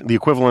the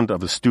equivalent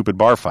of a stupid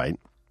bar fight,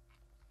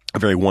 a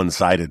very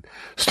one-sided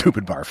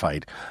stupid bar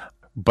fight.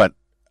 But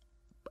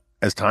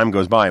as time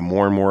goes by,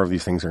 more and more of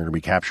these things are going to be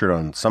captured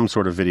on some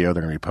sort of video.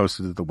 They're going to be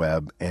posted to the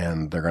web,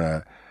 and they're going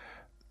to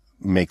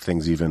make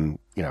things even,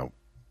 you know,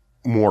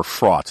 more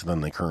fraught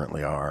than they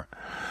currently are.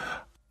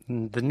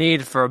 The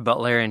need for a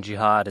Butlerian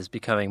jihad is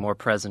becoming more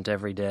present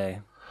every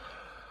day.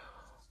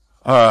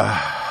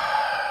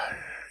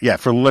 Yeah,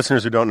 for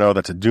listeners who don't know,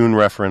 that's a Dune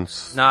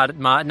reference. Not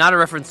a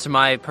reference to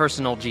my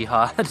personal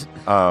jihad.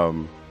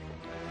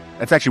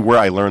 That's actually where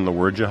I learned the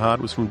word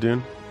jihad was from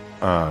Dune.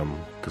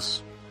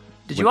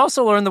 Did you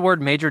also learn the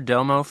word major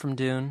domo from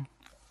Dune?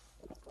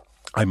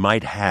 I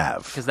might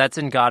have. Because that's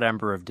in God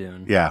Emperor of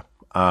Dune. Yeah.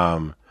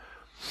 I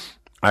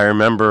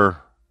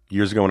remember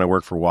years ago when I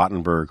worked for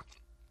Wattenberg,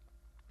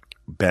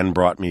 Ben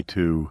brought me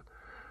to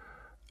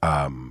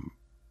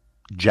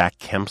Jack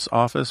Kemp's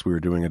office. We were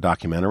doing a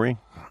documentary,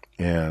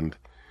 and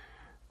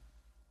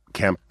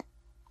Kemp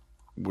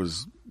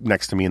was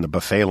next to me in the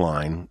buffet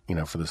line, you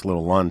know, for this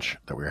little lunch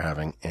that we were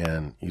having.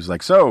 And he's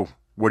like, so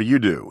what do you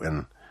do?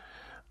 And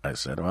I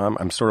said, well,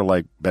 I'm sort of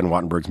like Ben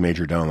Wattenberg's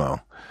major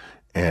domo.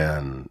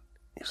 And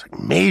he's like,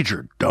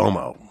 major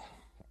domo.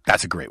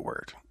 That's a great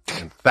word.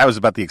 And that was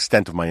about the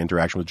extent of my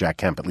interaction with Jack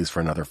Kemp, at least for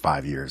another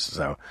 5 years.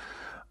 So,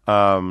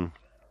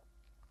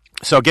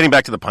 getting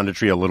back to the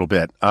punditry a little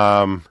bit, you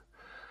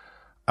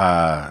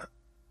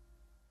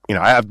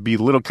know, I have to be a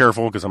little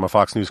careful because I'm a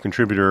Fox News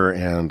contributor,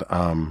 and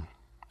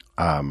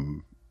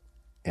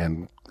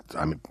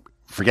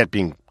forget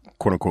being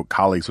quote unquote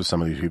colleagues with some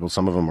of these people.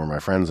 Some of them are my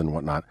friends and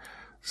whatnot.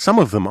 Some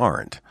of them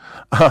aren't.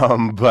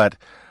 But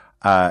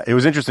it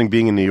was interesting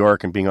being in New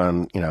York and being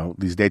on,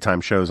 these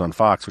daytime shows on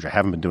Fox, which I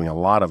haven't been doing a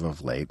lot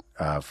of late,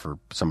 for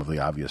some of the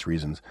obvious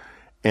reasons.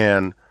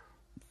 And,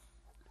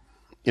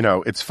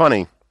 it's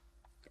funny.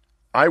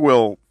 I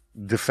will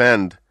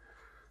defend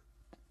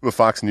the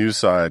Fox News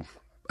side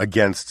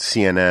against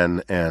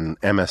CNN and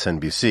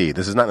MSNBC.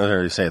 This is not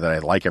necessarily to say that I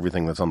like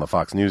everything that's on the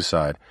Fox News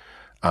side.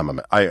 I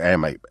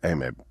am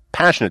a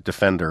passionate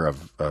defender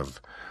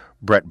of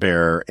Brett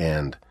Baier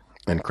and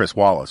Chris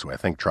Wallace, who I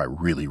think try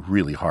really,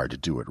 really hard to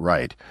do it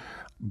right.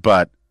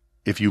 But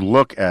if you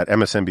look at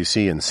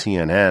MSNBC and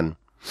CNN,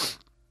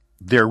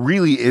 there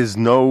really is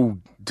no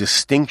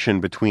distinction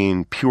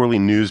between purely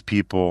news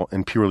people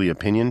and purely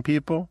opinion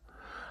people.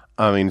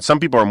 I mean, some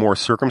people are more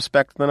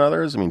circumspect than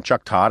others. I mean,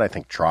 Chuck Todd, I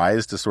think,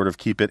 tries to sort of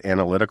keep it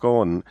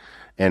analytical and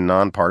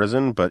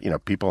nonpartisan, but,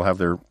 people have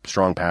their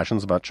strong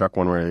passions about Chuck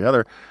one way or the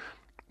other.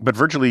 But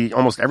virtually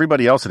almost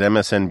everybody else at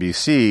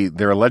MSNBC,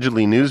 they're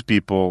allegedly news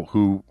people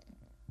who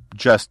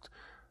just,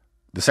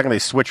 the second they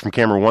switch from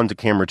camera one to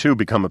camera two,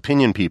 become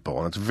opinion people.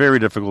 And it's very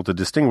difficult to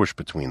distinguish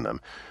between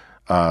them.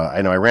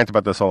 I know I rant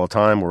about this all the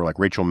time, where like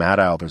Rachel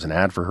Maddow, there's an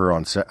ad for her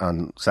on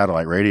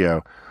satellite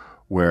radio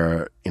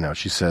where,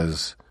 she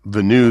says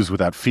the news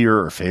without fear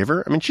or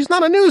favor. I mean, she's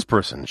not a news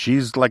person.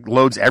 She's like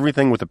loads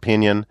everything with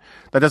opinion.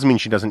 That doesn't mean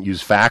she doesn't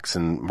use facts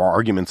and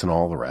arguments and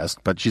all the rest,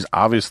 but she's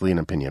obviously an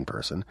opinion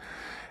person.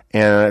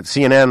 And at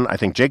CNN, I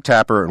think Jake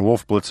Tapper and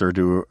Wolf Blitzer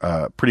do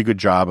a pretty good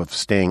job of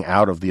staying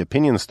out of the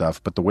opinion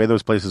stuff. But the way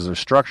those places are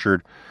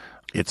structured,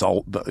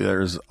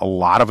 there's a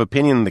lot of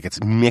opinion that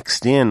gets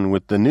mixed in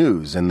with the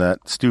news, and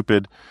that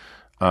stupid,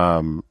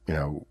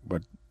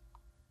 what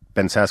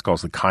Ben Sass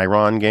calls the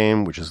Chiron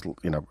game, which is,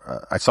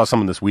 I saw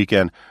someone this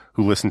weekend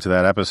who listened to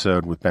that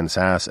episode with Ben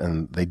Sass,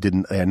 and they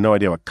had no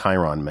idea what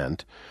Chiron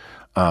meant.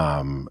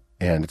 And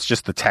it's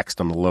just the text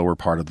on the lower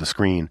part of the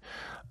screen.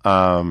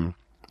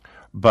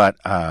 But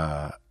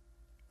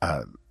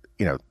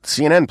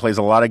CNN plays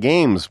a lot of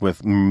games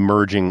with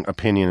merging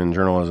opinion and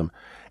journalism.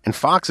 And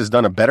Fox has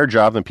done a better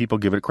job than people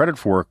give it credit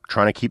for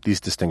trying to keep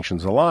these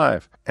distinctions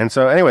alive. And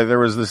so anyway,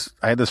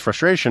 I had this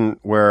frustration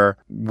where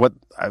what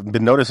I've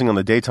been noticing on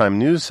the daytime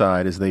news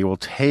side is they will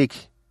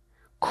take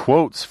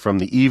quotes from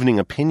the evening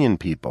opinion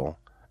people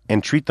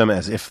and treat them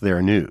as if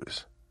they're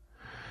news.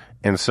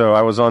 And so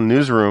I was on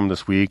Newsroom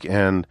this week,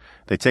 and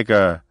they take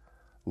a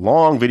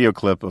long video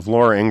clip of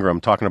Laura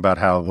Ingraham talking about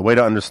how the way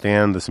to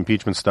understand this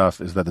impeachment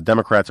stuff is that the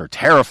Democrats are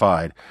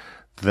terrified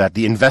that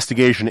the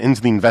investigation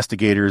into the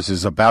investigators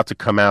is about to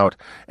come out,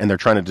 and they're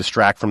trying to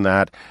distract from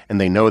that, and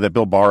they know that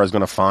Bill Barr is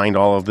going to find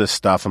all of this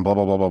stuff and blah,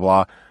 blah, blah, blah,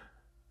 blah.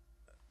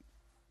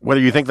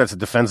 Whether you think that's a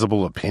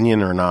defensible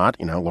opinion or not,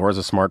 Laura's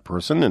a smart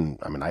person, and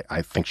I mean,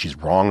 I think she's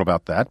wrong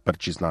about that, but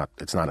it's not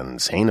an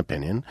insane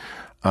opinion.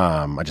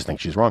 I just think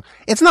she's wrong.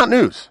 It's not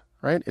news,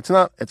 right? It's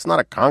not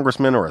a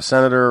congressman or a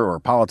senator or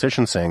a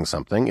politician saying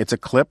something. It's a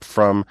clip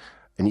from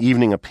an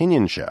evening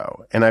opinion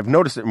show. And I've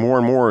noticed it more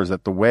and more is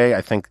that the way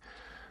I think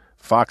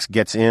Fox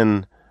gets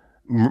in,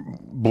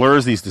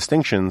 blurs these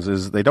distinctions,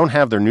 is they don't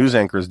have their news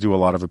anchors do a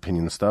lot of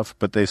opinion stuff,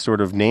 but they sort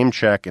of name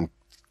check and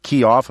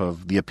key off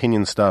of the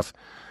opinion stuff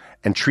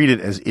and treat it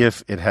as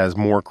if it has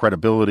more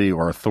credibility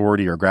or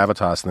authority or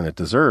gravitas than it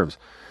deserves.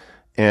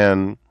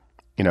 And,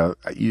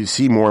 you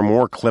see more and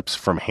more clips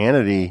from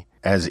Hannity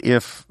as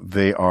if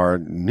they are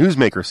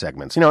newsmaker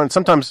segments, and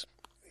sometimes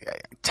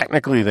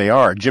technically they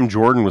are. Jim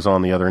Jordan was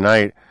on the other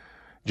night.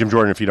 Jim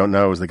Jordan, if you don't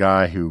know, is the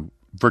guy who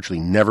virtually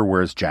never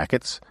wears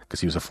jackets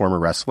because he was a former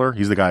wrestler.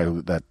 He's the guy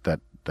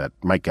that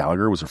Mike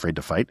Gallagher was afraid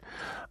to fight.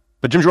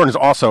 But Jim Jordan is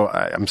also,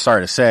 I'm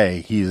sorry to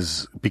say,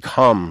 he's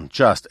become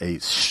just a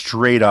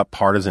straight up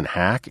partisan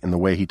hack in the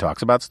way he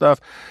talks about stuff.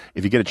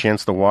 If you get a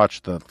chance to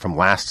watch from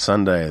last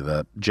Sunday,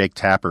 the Jake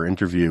Tapper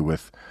interview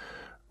with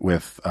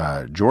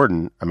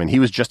Jordan, I mean, he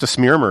was just a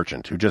smear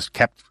merchant who just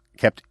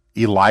kept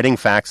eliding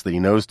facts that he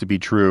knows to be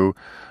true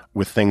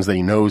with things that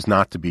he knows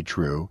not to be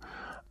true.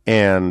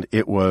 And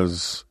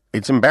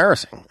it's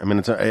embarrassing. I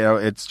mean,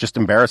 it's just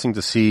embarrassing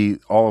to see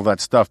all of that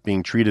stuff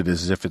being treated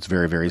as if it's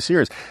very, very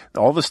serious.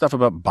 All the stuff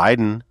about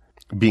Biden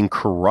being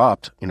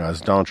corrupt,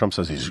 as Donald Trump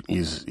says,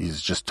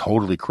 he's just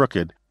totally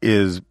crooked,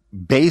 is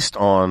based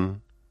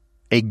on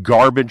a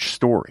garbage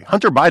story.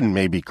 Hunter Biden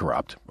may be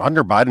corrupt.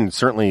 Hunter Biden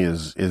certainly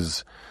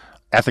is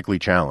ethically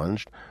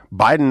challenged.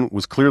 Biden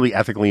was clearly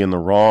ethically in the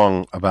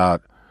wrong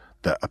about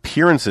the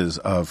appearances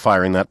of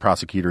firing that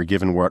prosecutor,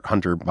 given what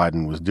Hunter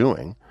Biden was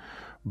doing.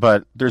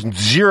 But there's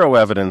zero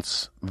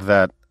evidence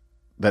that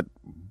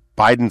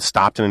Biden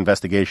stopped an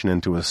investigation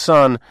into his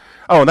son.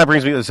 Oh, and that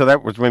brings me, so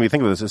that made me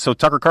think of this. So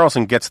Tucker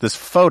Carlson gets this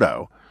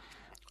photo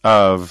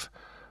of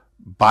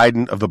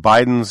the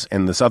Bidens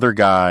and this other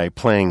guy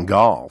playing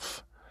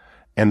golf.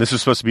 And this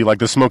was supposed to be like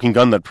the smoking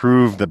gun that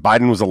proved that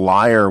Biden was a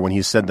liar when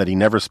he said that he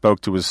never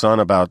spoke to his son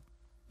about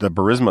the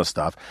Burisma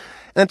stuff.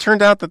 And it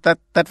turned out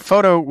that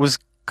photo was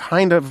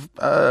kind of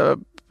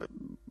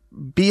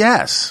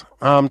BS.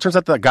 Turns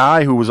out the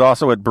guy who was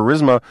also at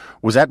Burisma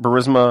was at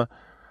Burisma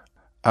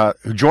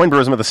who joined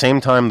Burisma at the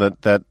same time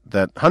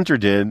that Hunter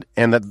did,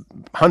 and that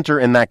Hunter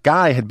and that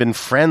guy had been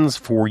friends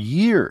for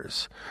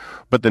years.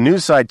 But the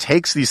news side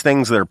takes these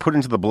things that are put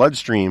into the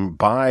bloodstream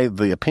by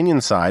the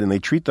opinion side, and they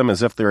treat them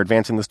as if they're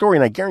advancing the story.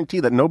 And I guarantee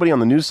that nobody on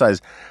the news side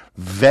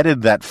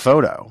vetted that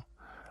photo.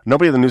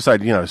 Nobody on the news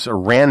side, sort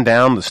of ran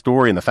down the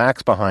story and the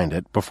facts behind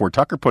it before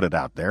Tucker put it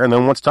out there. And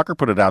then once Tucker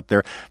put it out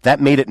there,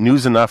 that made it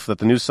news enough that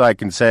the news side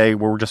can say,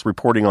 well, we're just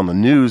reporting on the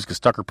news because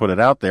Tucker put it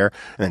out there.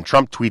 And then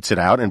Trump tweets it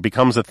out and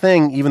becomes a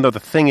thing, even though the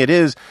thing it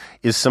is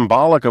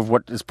symbolic of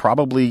what is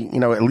probably,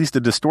 at least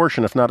a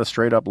distortion, if not a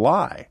straight up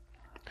lie.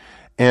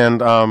 And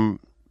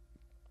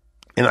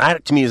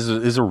that to me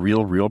is a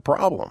real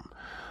problem.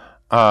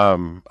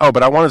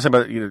 But I want to say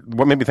about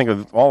what made me think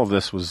of all of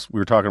this was we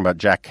were talking about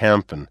Jack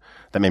Kemp, and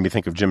that made me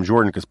think of Jim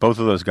Jordan because both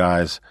of those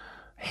guys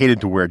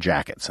hated to wear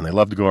jackets, and they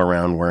loved to go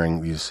around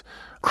wearing these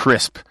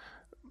crisp,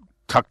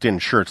 tucked-in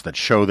shirts that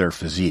show their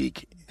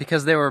physique.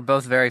 Because they were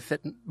both very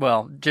fit.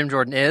 Well, Jim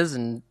Jordan is,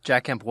 and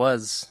Jack Kemp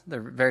was.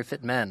 They're very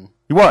fit men.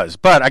 He was,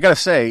 but I got to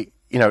say,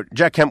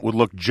 Jack Kemp would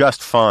look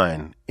just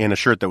fine in a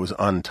shirt that was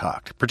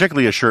untucked,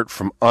 particularly a shirt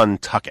from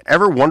Untuck It.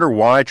 Ever wonder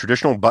why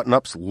traditional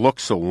button-ups look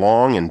so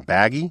long and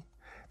baggy?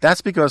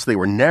 That's because they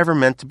were never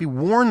meant to be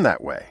worn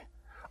that way.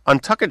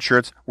 Untuck It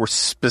shirts were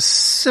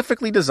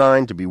specifically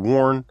designed to be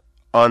worn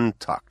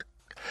untucked.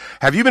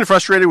 Have you been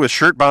frustrated with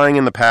shirt buying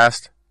in the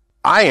past?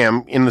 I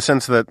am, in the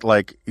sense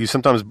that, you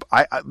sometimes,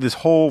 this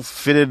whole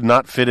fitted,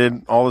 not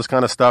fitted, all this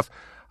kind of stuff,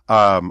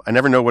 I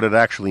never know what it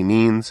actually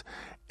means.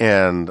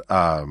 And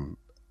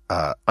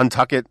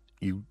Untuck It,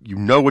 you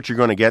know what you're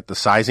going to get. The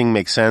sizing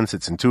makes sense.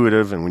 It's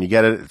intuitive. And when you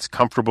get it, it's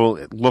comfortable.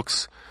 It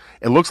looks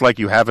like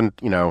you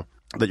haven't,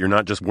 that you're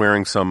not just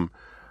wearing some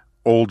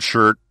old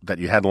shirt that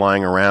you had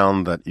lying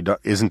around that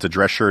isn't a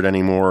dress shirt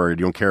anymore, or you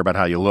don't care about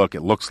how you look.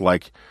 It looks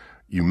like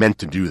you meant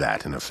to do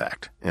that, in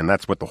effect. And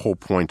that's what the whole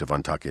point of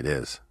Untuck It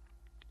is.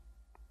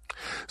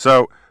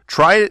 So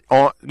try it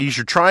on. You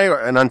should try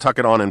an Untuck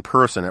It on in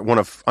person at one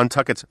of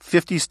Untuck It's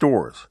 50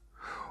 stores.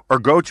 Or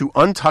go to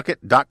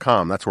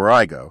untuckit.com, that's where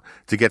I go,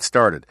 to get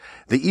started.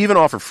 They even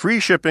offer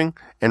free shipping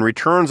and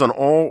returns on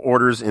all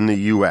orders in the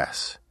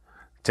U.S.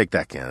 Take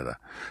that, Canada.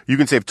 You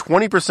can save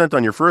 20%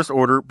 on your first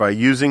order by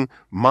using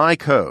my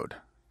code,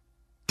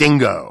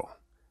 DINGO.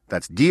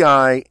 That's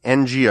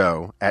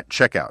DINGO at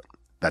checkout.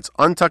 That's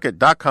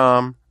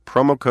untuckit.com,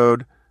 promo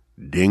code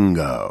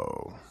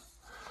DINGO.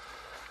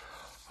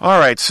 All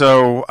right,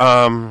 so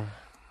I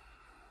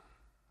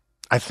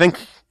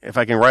think if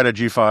I can write a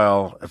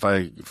G-file, if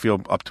I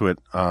feel up to it,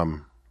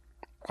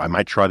 I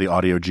might try the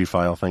audio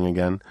G-file thing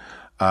again.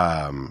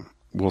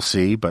 We'll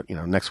see, but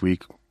next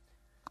week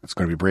it's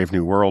going to be Brave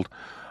New World.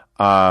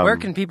 Where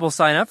can people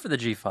sign up for the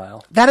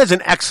G-file? That is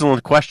an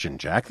excellent question,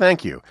 Jack.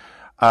 Thank you.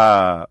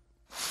 For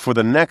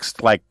the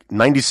next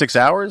 96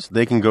 hours,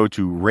 they can go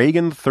to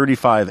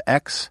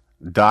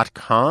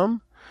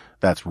Reagan35x.com.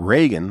 That's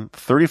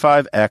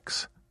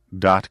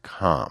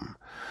Reagan35x.com.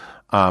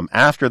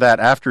 After that,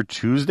 after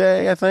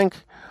Tuesday, I think,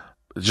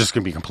 it's just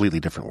going to be a completely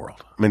different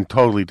world. I mean,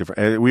 totally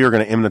different. We are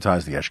going to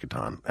hypnotize the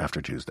Eschaton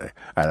after Tuesday.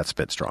 That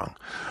spit strong.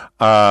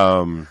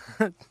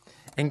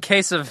 In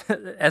case of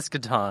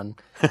Eschaton,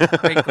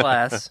 great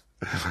glass.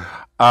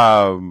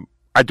 Do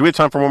we have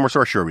time for one more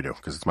story? Sure we do,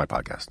 because it's my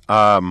podcast.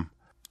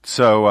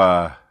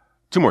 So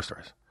 2 more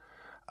stories.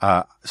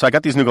 So I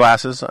got these new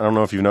glasses. I don't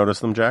know if you've noticed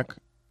them, Jack.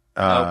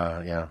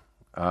 Nope. Yeah.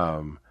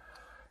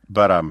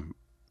 But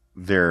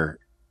they're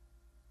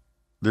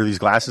these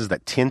glasses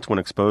that tint when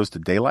exposed to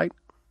daylight.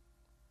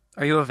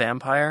 Are you a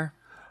vampire?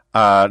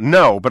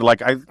 No,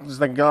 but I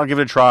was I'll give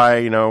it a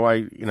try.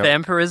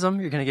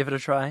 Vampirism? You're going to give it a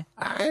try?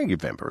 I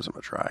give vampirism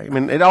a try. I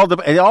mean,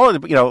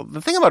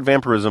 the thing about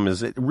vampirism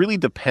is it really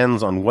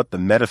depends on what the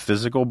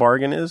metaphysical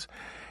bargain is.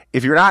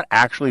 If you're not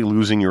actually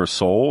losing your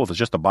soul, if it's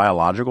just a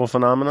biological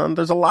phenomenon,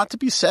 there's a lot to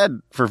be said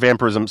for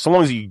vampirism, so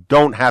long as you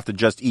don't have to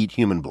just eat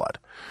human blood,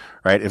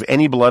 right? If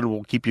any blood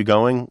will keep you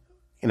going,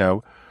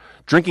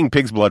 drinking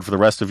pig's blood for the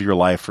rest of your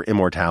life for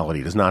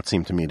immortality does not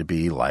seem to me to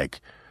be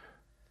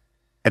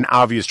an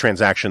obvious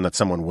transaction that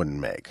someone wouldn't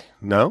make.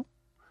 No?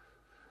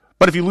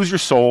 But if you lose your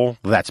soul,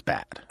 that's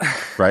bad,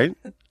 right?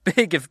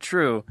 Big if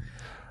true.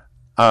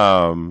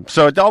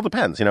 So it all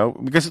depends,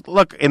 because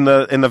look, in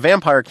the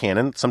vampire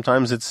canon,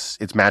 sometimes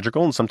it's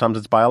magical and sometimes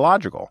it's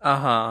biological.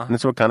 Uh-huh. And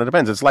so it kind of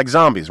depends. It's like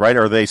zombies, right?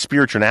 Are they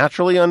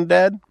naturally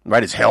undead,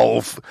 right? Is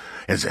hell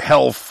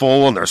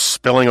full and they're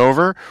spilling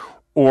over?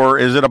 Or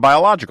is it a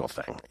biological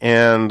thing?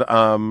 And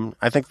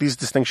I think these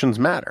distinctions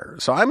matter.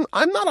 So I'm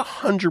not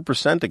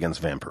 100%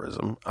 against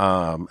vampirism.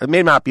 It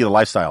may not be the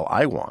lifestyle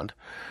I want.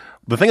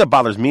 The thing that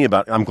bothers me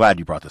I'm glad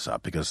you brought this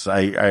up because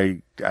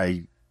I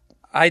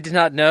did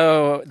not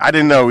know. I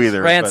didn't know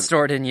either. Rant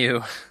stored in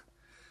you.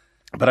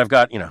 But I've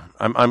got,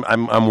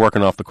 I'm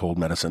working off the cold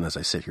medicine as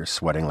I sit here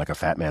sweating like a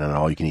fat man in an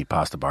all-you-can-eat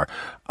pasta bar.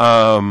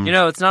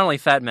 It's not only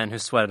fat men who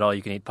sweat at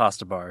all-you-can-eat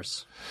pasta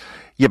bars.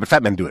 Yeah, but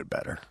fat men do it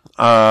better.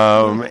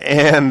 No,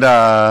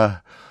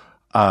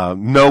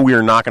 we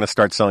are not going to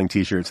start selling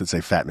T-shirts that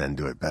say "Fat men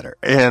do it better."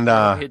 And we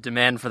have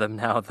demand for them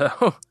now,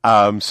 though.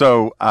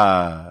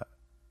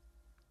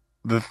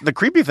 the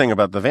creepy thing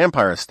about the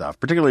vampire stuff,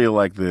 particularly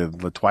like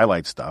the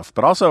Twilight stuff,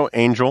 but also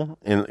Angel,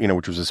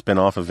 which was a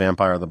spin-off of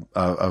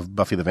of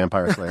Buffy the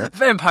Vampire Slayer.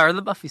 Vampire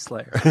the Buffy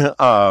Slayer.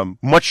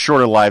 Much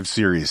shorter live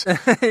series. Is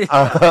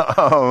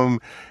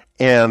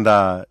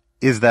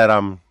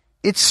that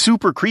it's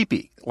super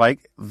creepy.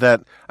 Like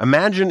that.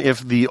 Imagine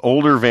if the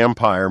older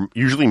vampire,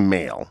 usually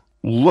male,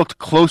 looked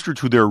closer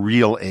to their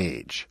real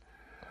age,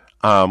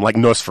 like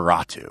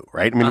Nosferatu,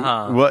 right? I mean,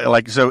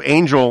 so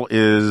Angel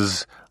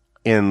is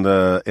in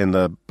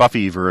the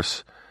Buffy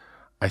verse.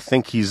 I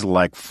think he's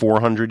like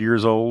 400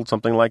 years old,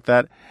 something like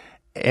that.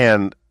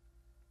 And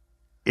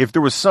if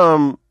there was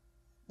some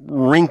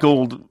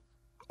wrinkled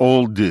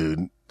old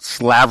dude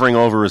slavering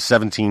over a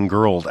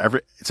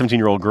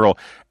 17-year-old girl,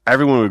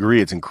 everyone would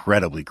agree it's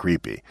incredibly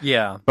creepy.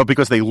 Yeah. But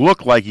because they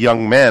look like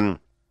young men,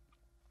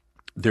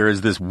 there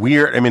is this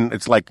weird,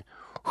 it's like,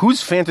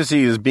 whose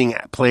fantasy is being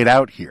played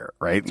out here,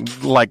 right?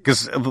 Like,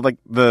 cause like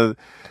the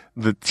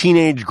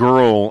teenage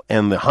girl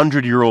and the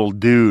 100-year-old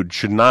dude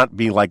should not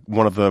be like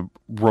one of the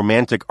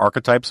romantic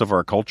archetypes of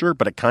our culture,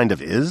 but it kind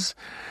of is.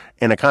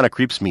 And it kind of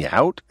creeps me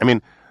out. I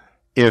mean,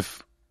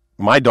 if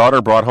my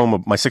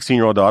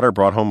 16-year-old daughter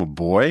brought home a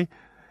boy,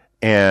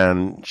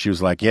 and she was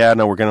like, yeah,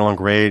 no, we're getting along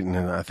great. And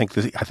I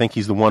think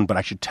he's the one, but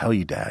I should tell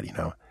you, Dad,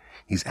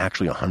 he's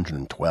actually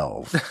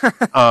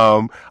 112.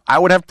 I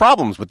would have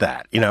problems with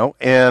that,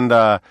 And,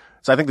 so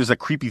I think there's a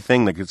creepy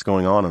thing that's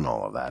going on in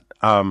all of that.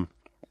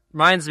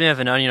 Reminds me of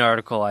an Onion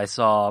article I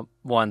saw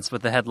once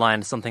with the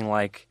headline something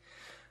like,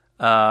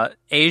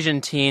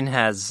 Asian teen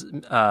has,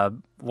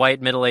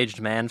 white middle-aged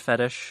man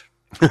fetish.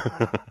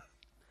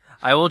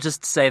 I will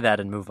just say that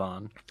and move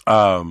on.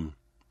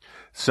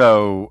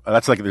 So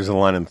that's like there's a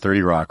line in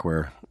 30 Rock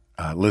where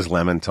Liz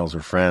Lemon tells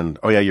her friend,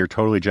 oh, yeah, you're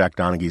totally Jack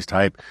Donaghy's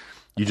type.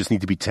 You just need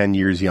to be 10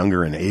 years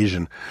younger and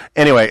Asian.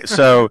 Anyway,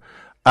 so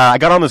I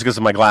got on this because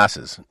of my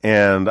glasses.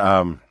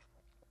 And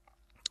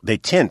they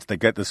tint. They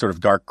get this sort of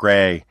dark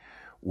gray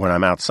when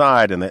I'm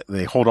outside. And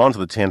they hold on to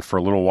the tint for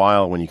a little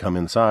while when you come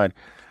inside.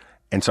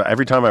 And so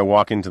every time I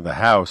walk into the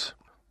house,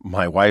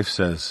 my wife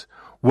says,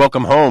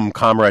 welcome home,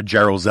 Comrade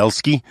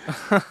Jaruzelski,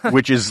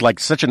 which is like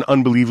such an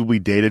unbelievably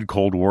dated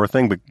Cold War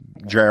thing. But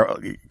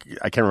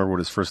I can't remember what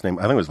his first name.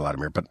 I think it was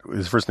Vladimir, but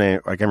his first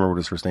name, I can't remember what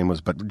his first name was.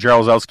 But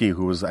Jaruzelski,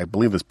 who was, I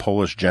believe, this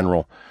Polish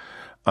general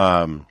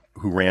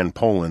who ran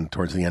Poland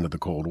towards the end of the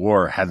Cold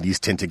War, had these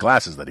tinted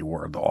glasses that he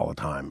wore all the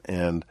time.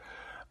 And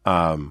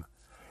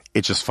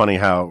it's just funny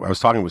how I was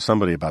talking with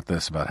somebody about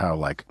this, about how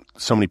like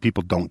so many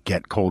people don't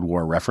get Cold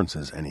War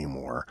references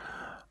anymore.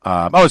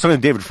 I was talking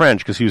to David French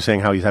because he was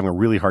saying how he's having a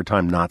really hard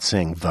time not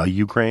saying the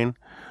Ukraine.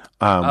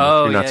 Which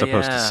you're not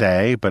supposed to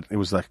say, but it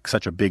was like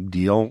such a big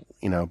deal,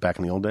 back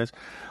in the old days.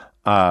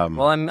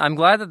 Well, I'm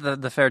glad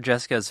that the fair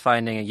Jessica is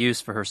finding a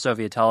use for her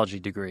Sovietology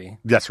degree.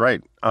 That's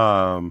right.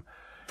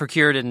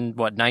 Procured in,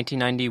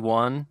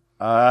 1991?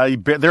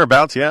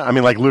 Thereabouts, yeah. I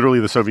mean, like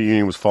literally the Soviet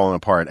Union was falling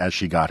apart as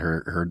she got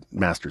her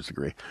master's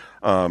degree.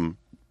 And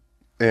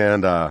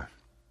another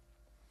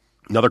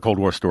Cold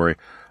War story,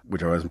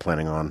 which I wasn't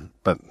planning on,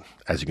 but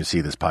as you can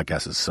see, this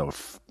podcast is so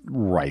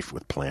rife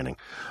with planning.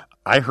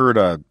 I heard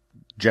a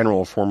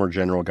former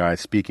general guy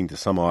speaking to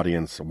some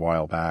audience a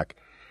while back,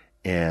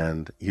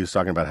 and he was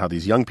talking about how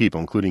these young people,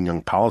 including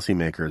young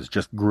policymakers,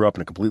 just grew up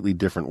in a completely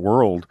different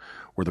world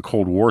where the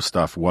Cold War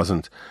stuff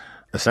wasn't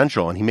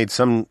essential. And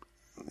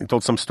he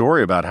told some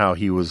story about how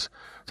he was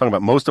talking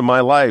about most of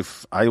my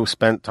life I was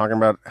spent talking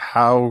about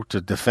how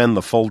to defend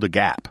the Fulda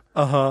Gap.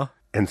 Uh-huh.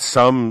 And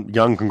some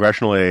young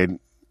congressional aide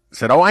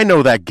said, oh, I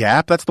know that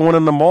gap. That's the one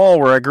in the mall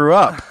where I grew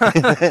up.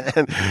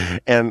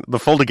 and the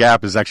Fulda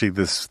Gap is actually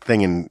this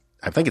thing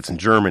I think it's in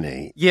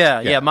Germany.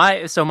 Yeah.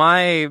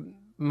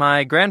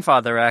 My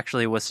grandfather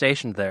actually was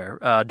stationed there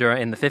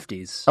in the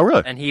 50s. Oh,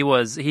 really? And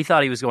he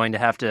thought he was going to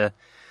have to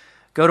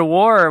go to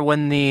war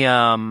when the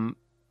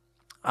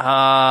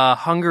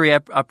Hungary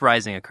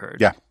uprising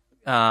occurred. Yeah.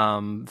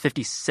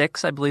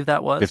 56, I believe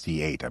that was.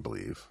 58, I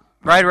believe.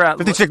 Right around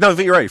 56. No,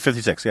 you're right.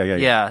 56. Yeah.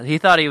 Yeah, he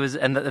thought he was,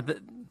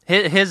 and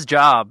his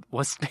job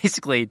was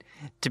basically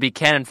to be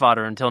cannon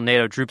fodder until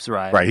NATO troops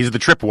arrived. Right. He's the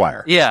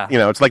tripwire. Yeah.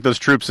 It's like those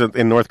troops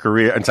in North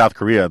Korea and South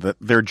Korea. That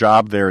their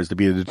job there is to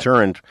be a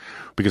deterrent,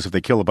 because if they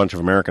kill a bunch of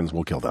Americans,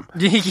 we'll kill them.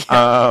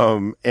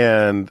 Yeah.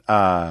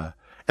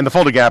 And the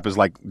Fulda Gap is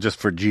like, just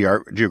for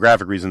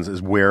geographic reasons,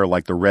 is where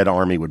like the Red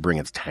Army would bring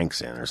its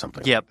tanks in or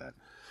something. Yep. Like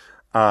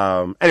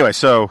that. Anyway,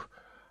 so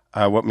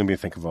what made me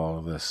think of all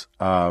of this?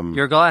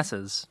 Your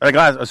glasses.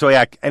 So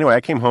yeah. Anyway,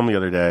 I came home the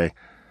other day,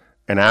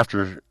 and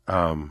after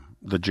the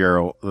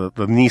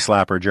knee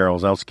slapper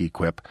Jaruzelski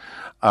quip,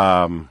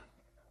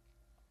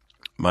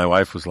 my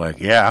wife was like,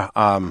 "Yeah,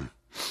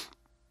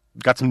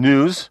 got some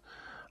news.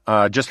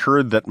 Just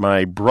heard that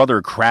my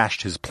brother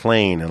crashed his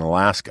plane in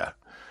Alaska,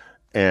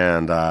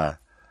 and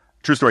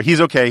true story.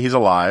 He's okay. He's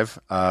alive,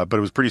 but it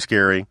was pretty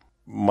scary.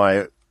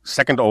 My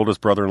second oldest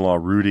brother-in-law,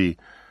 Rudy."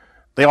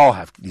 They all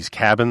have these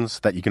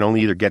cabins that you can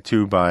only either get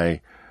to by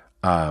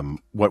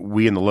what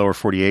we in the lower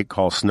 48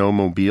 call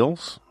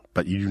snowmobiles,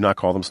 but you do not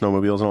call them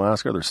snowmobiles in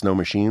Alaska. They're snow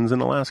machines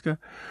in Alaska.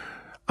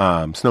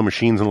 Snow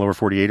machines in the lower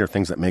 48 are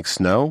things that make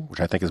snow, which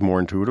I think is more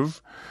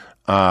intuitive.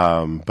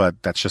 But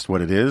that's just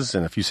what it is.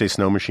 And if you say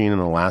snow machine in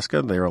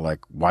Alaska, they're like,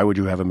 why would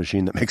you have a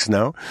machine that makes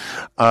snow?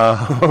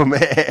 So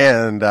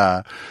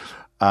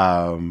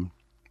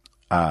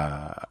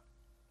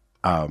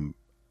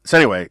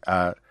anyway,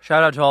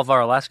 shout out to all of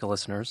our Alaska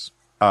listeners.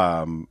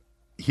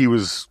 He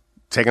was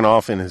taken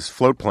off in his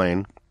float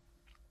plane,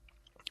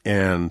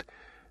 and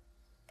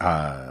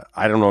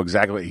I don't know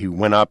exactly. He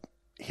went up,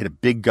 hit a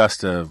big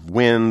gust of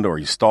wind, or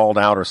he stalled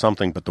out or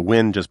something, but the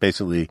wind just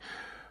basically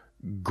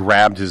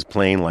grabbed his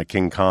plane like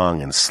King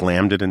Kong and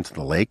slammed it into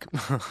the lake.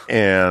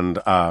 And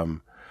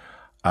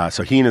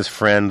so he and his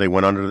friend, they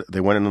went into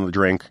the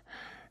drink,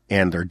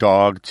 and their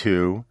dog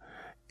too,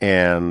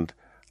 and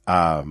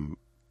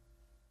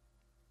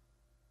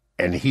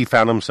he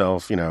found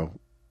himself,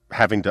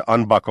 having to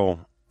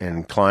unbuckle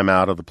and climb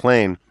out of the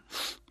plane.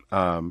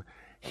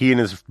 He and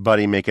his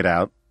buddy make it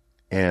out,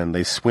 and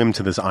they swim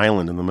to this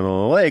island in the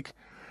middle of the lake.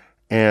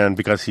 And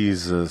because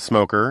he's a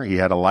smoker, he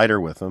had a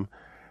lighter with him,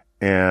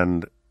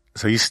 and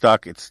so he's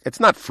stuck. It's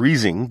not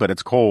freezing, but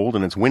it's cold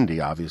and it's windy,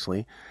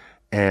 obviously.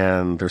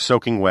 And they're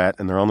soaking wet,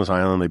 and they're on this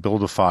island. They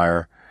build a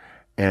fire,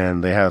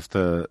 and they have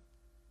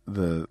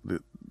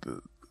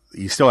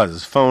he still has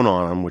his phone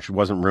on him, which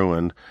wasn't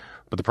ruined.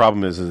 But the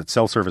problem is that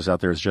cell service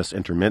out there is just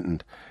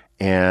intermittent.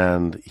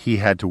 And he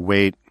had to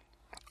wait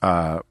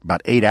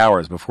about 8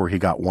 hours before he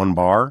got one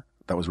bar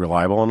that was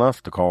reliable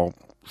enough to call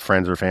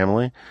friends or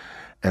family.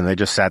 And they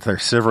just sat there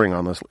shivering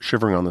on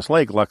this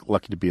lake,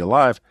 lucky to be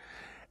alive.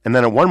 And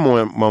then at one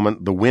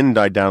moment, the wind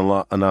died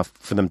down enough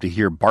for them to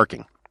hear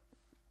barking.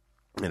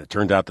 And it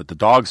turned out that the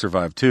dog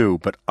survived too,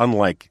 but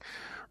unlike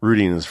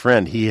Rudy and his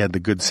friend, he had the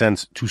good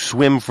sense to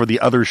swim for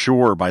the other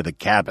shore by the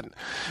cabin.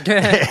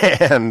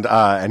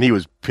 and he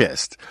was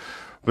pissed.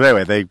 But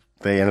anyway,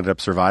 they ended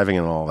up surviving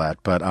and all that.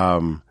 But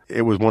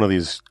it was one of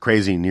these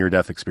crazy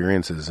near-death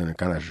experiences, and it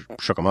kind of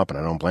shook him up, and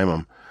I don't blame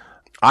him.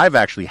 I've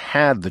actually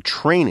had the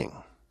training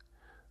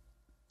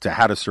to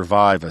how to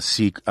survive a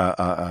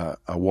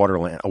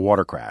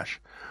water crash.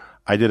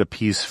 I did a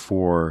piece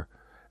for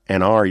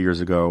NR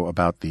years ago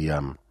about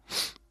the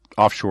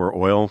offshore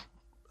oil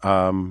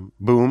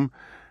boom,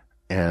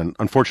 and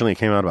unfortunately it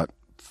came out about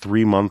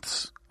 3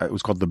 months. It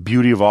was called The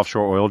Beauty of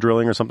Offshore Oil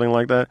Drilling or something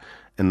like that.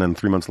 And then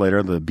 3 months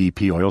later, the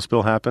BP oil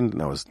spill happened,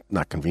 and that was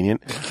not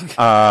convenient.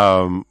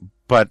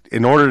 But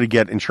in order to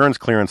get insurance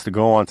clearance to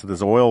go onto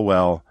this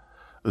oil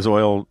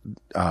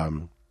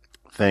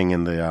thing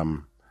in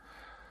the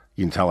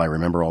you can tell I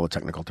remember all the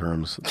technical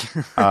terms.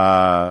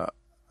 I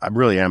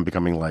really am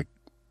becoming like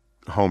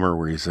Homer,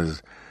 where he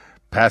says,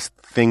 "Pass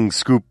thing,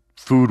 scoop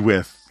food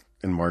with,"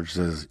 and Marge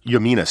says, "You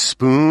mean a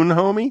spoon,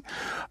 homie?"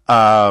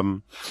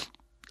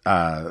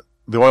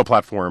 The oil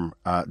platform,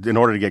 in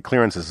order to get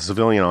clearance as a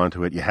civilian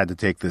onto it, you had to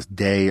take this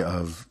day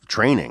of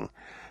training.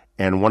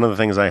 And one of the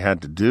things I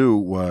had to do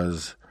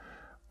was,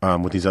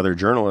 with these other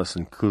journalists,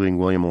 including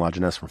William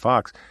Lajeunesse from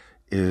Fox,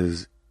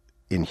 is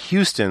in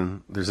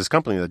Houston, there's this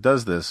company that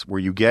does this where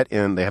you get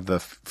in, they have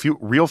the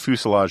real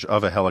fuselage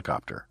of a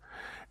helicopter,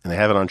 and they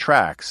have it on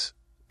tracks,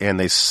 and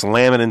they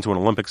slam it into an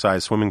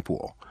Olympic-sized swimming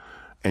pool.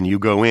 And you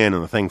go in,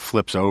 and the thing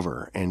flips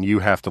over, and you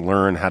have to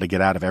learn how to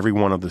get out of every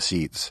one of the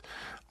seats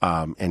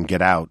and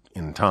get out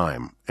in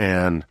time.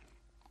 And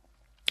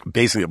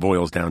basically it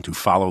boils down to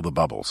follow the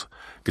bubbles,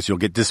 because you'll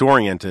get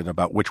disoriented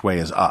about which way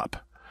is up.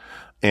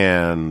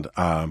 And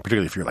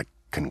particularly if you're like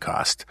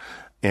concussed.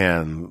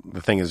 And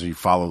the thing is, you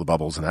follow the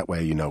bubbles, and that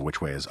way you know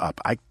which way is up.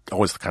 I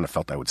always kind of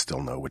felt I would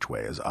still know which way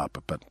is up,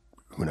 but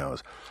who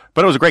knows.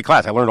 But it was a great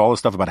class. I learned all this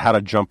stuff about how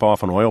to jump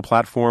off an oil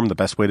platform, the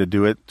best way to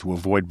do it, to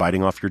avoid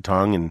biting off your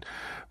tongue and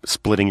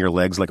splitting your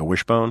legs like a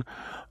wishbone.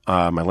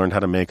 I learned how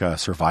to make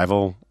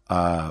survival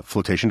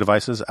flotation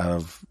devices out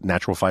of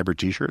natural fiber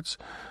T-shirts.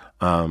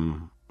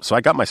 So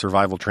I got my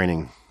survival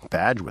training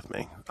badge with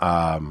me.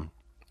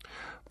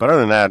 But other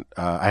than that,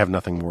 I have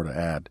nothing more to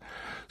add.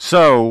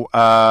 So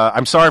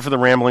I'm sorry for the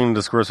rambling and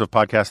discursive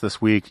podcast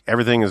this week.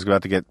 Everything is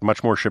about to get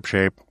much more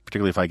shipshape,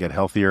 particularly if I get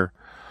healthier.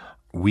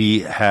 We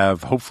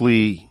have,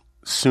 hopefully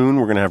soon,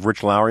 we're going to have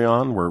Rich Lowry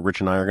on, where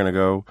Rich and I are going to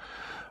go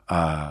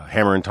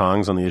hammer and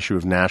tongs on the issue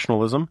of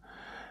nationalism.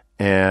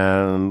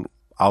 And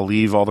I'll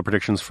leave all the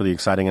predictions for the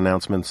exciting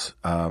announcements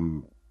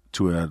to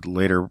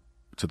the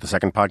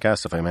second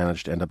podcast if I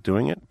manage to end up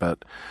doing it.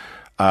 But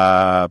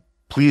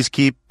please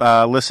keep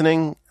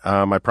listening.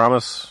 I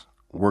promise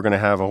we're going to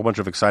have a whole bunch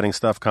of exciting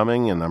stuff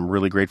coming, and I'm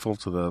really grateful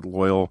to the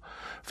loyal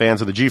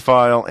fans of the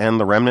G-File and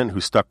the Remnant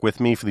who stuck with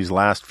me for these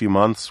last few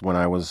months when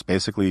I was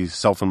basically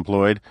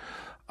self-employed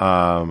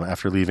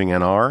after leaving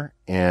NR,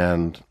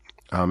 and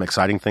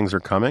exciting things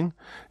are coming.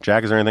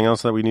 Jack, is there anything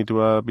else that we need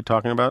to be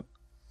talking about?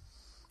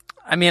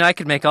 I mean, I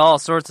could make all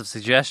sorts of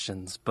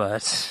suggestions,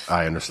 but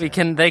I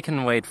understand. They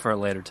can wait for a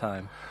later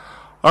time.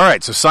 All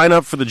right, so sign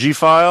up for the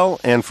G-File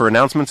and for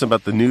announcements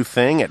about the new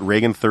thing at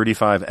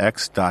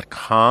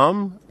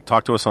Reagan35x.com.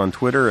 Talk to us on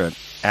Twitter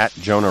at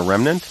Jonah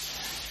Remnant,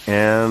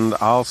 and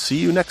I'll see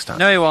you next time.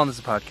 Know Your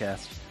Wellness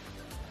Podcast.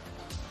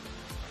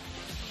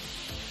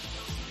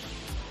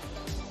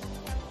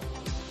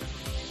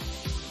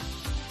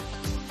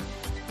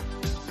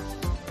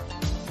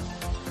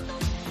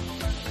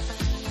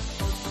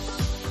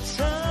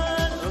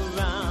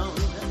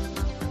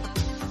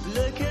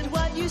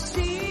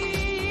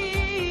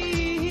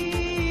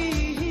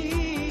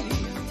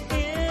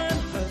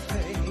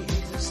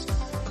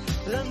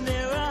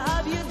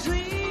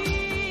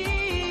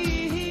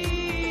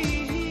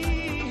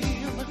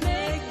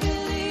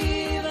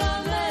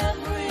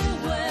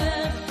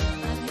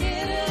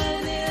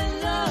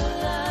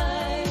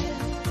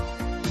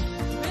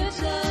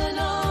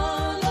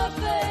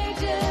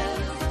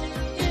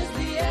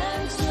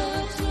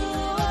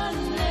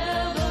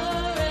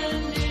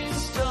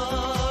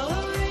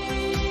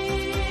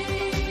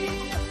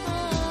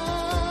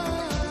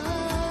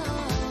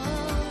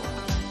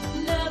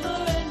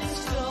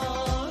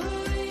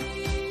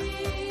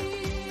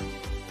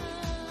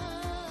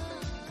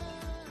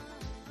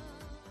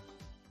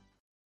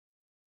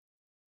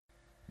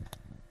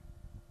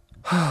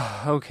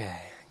 Okay,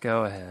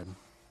 go ahead.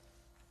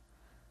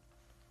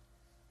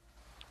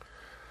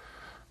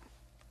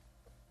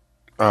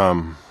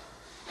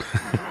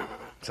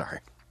 Sorry.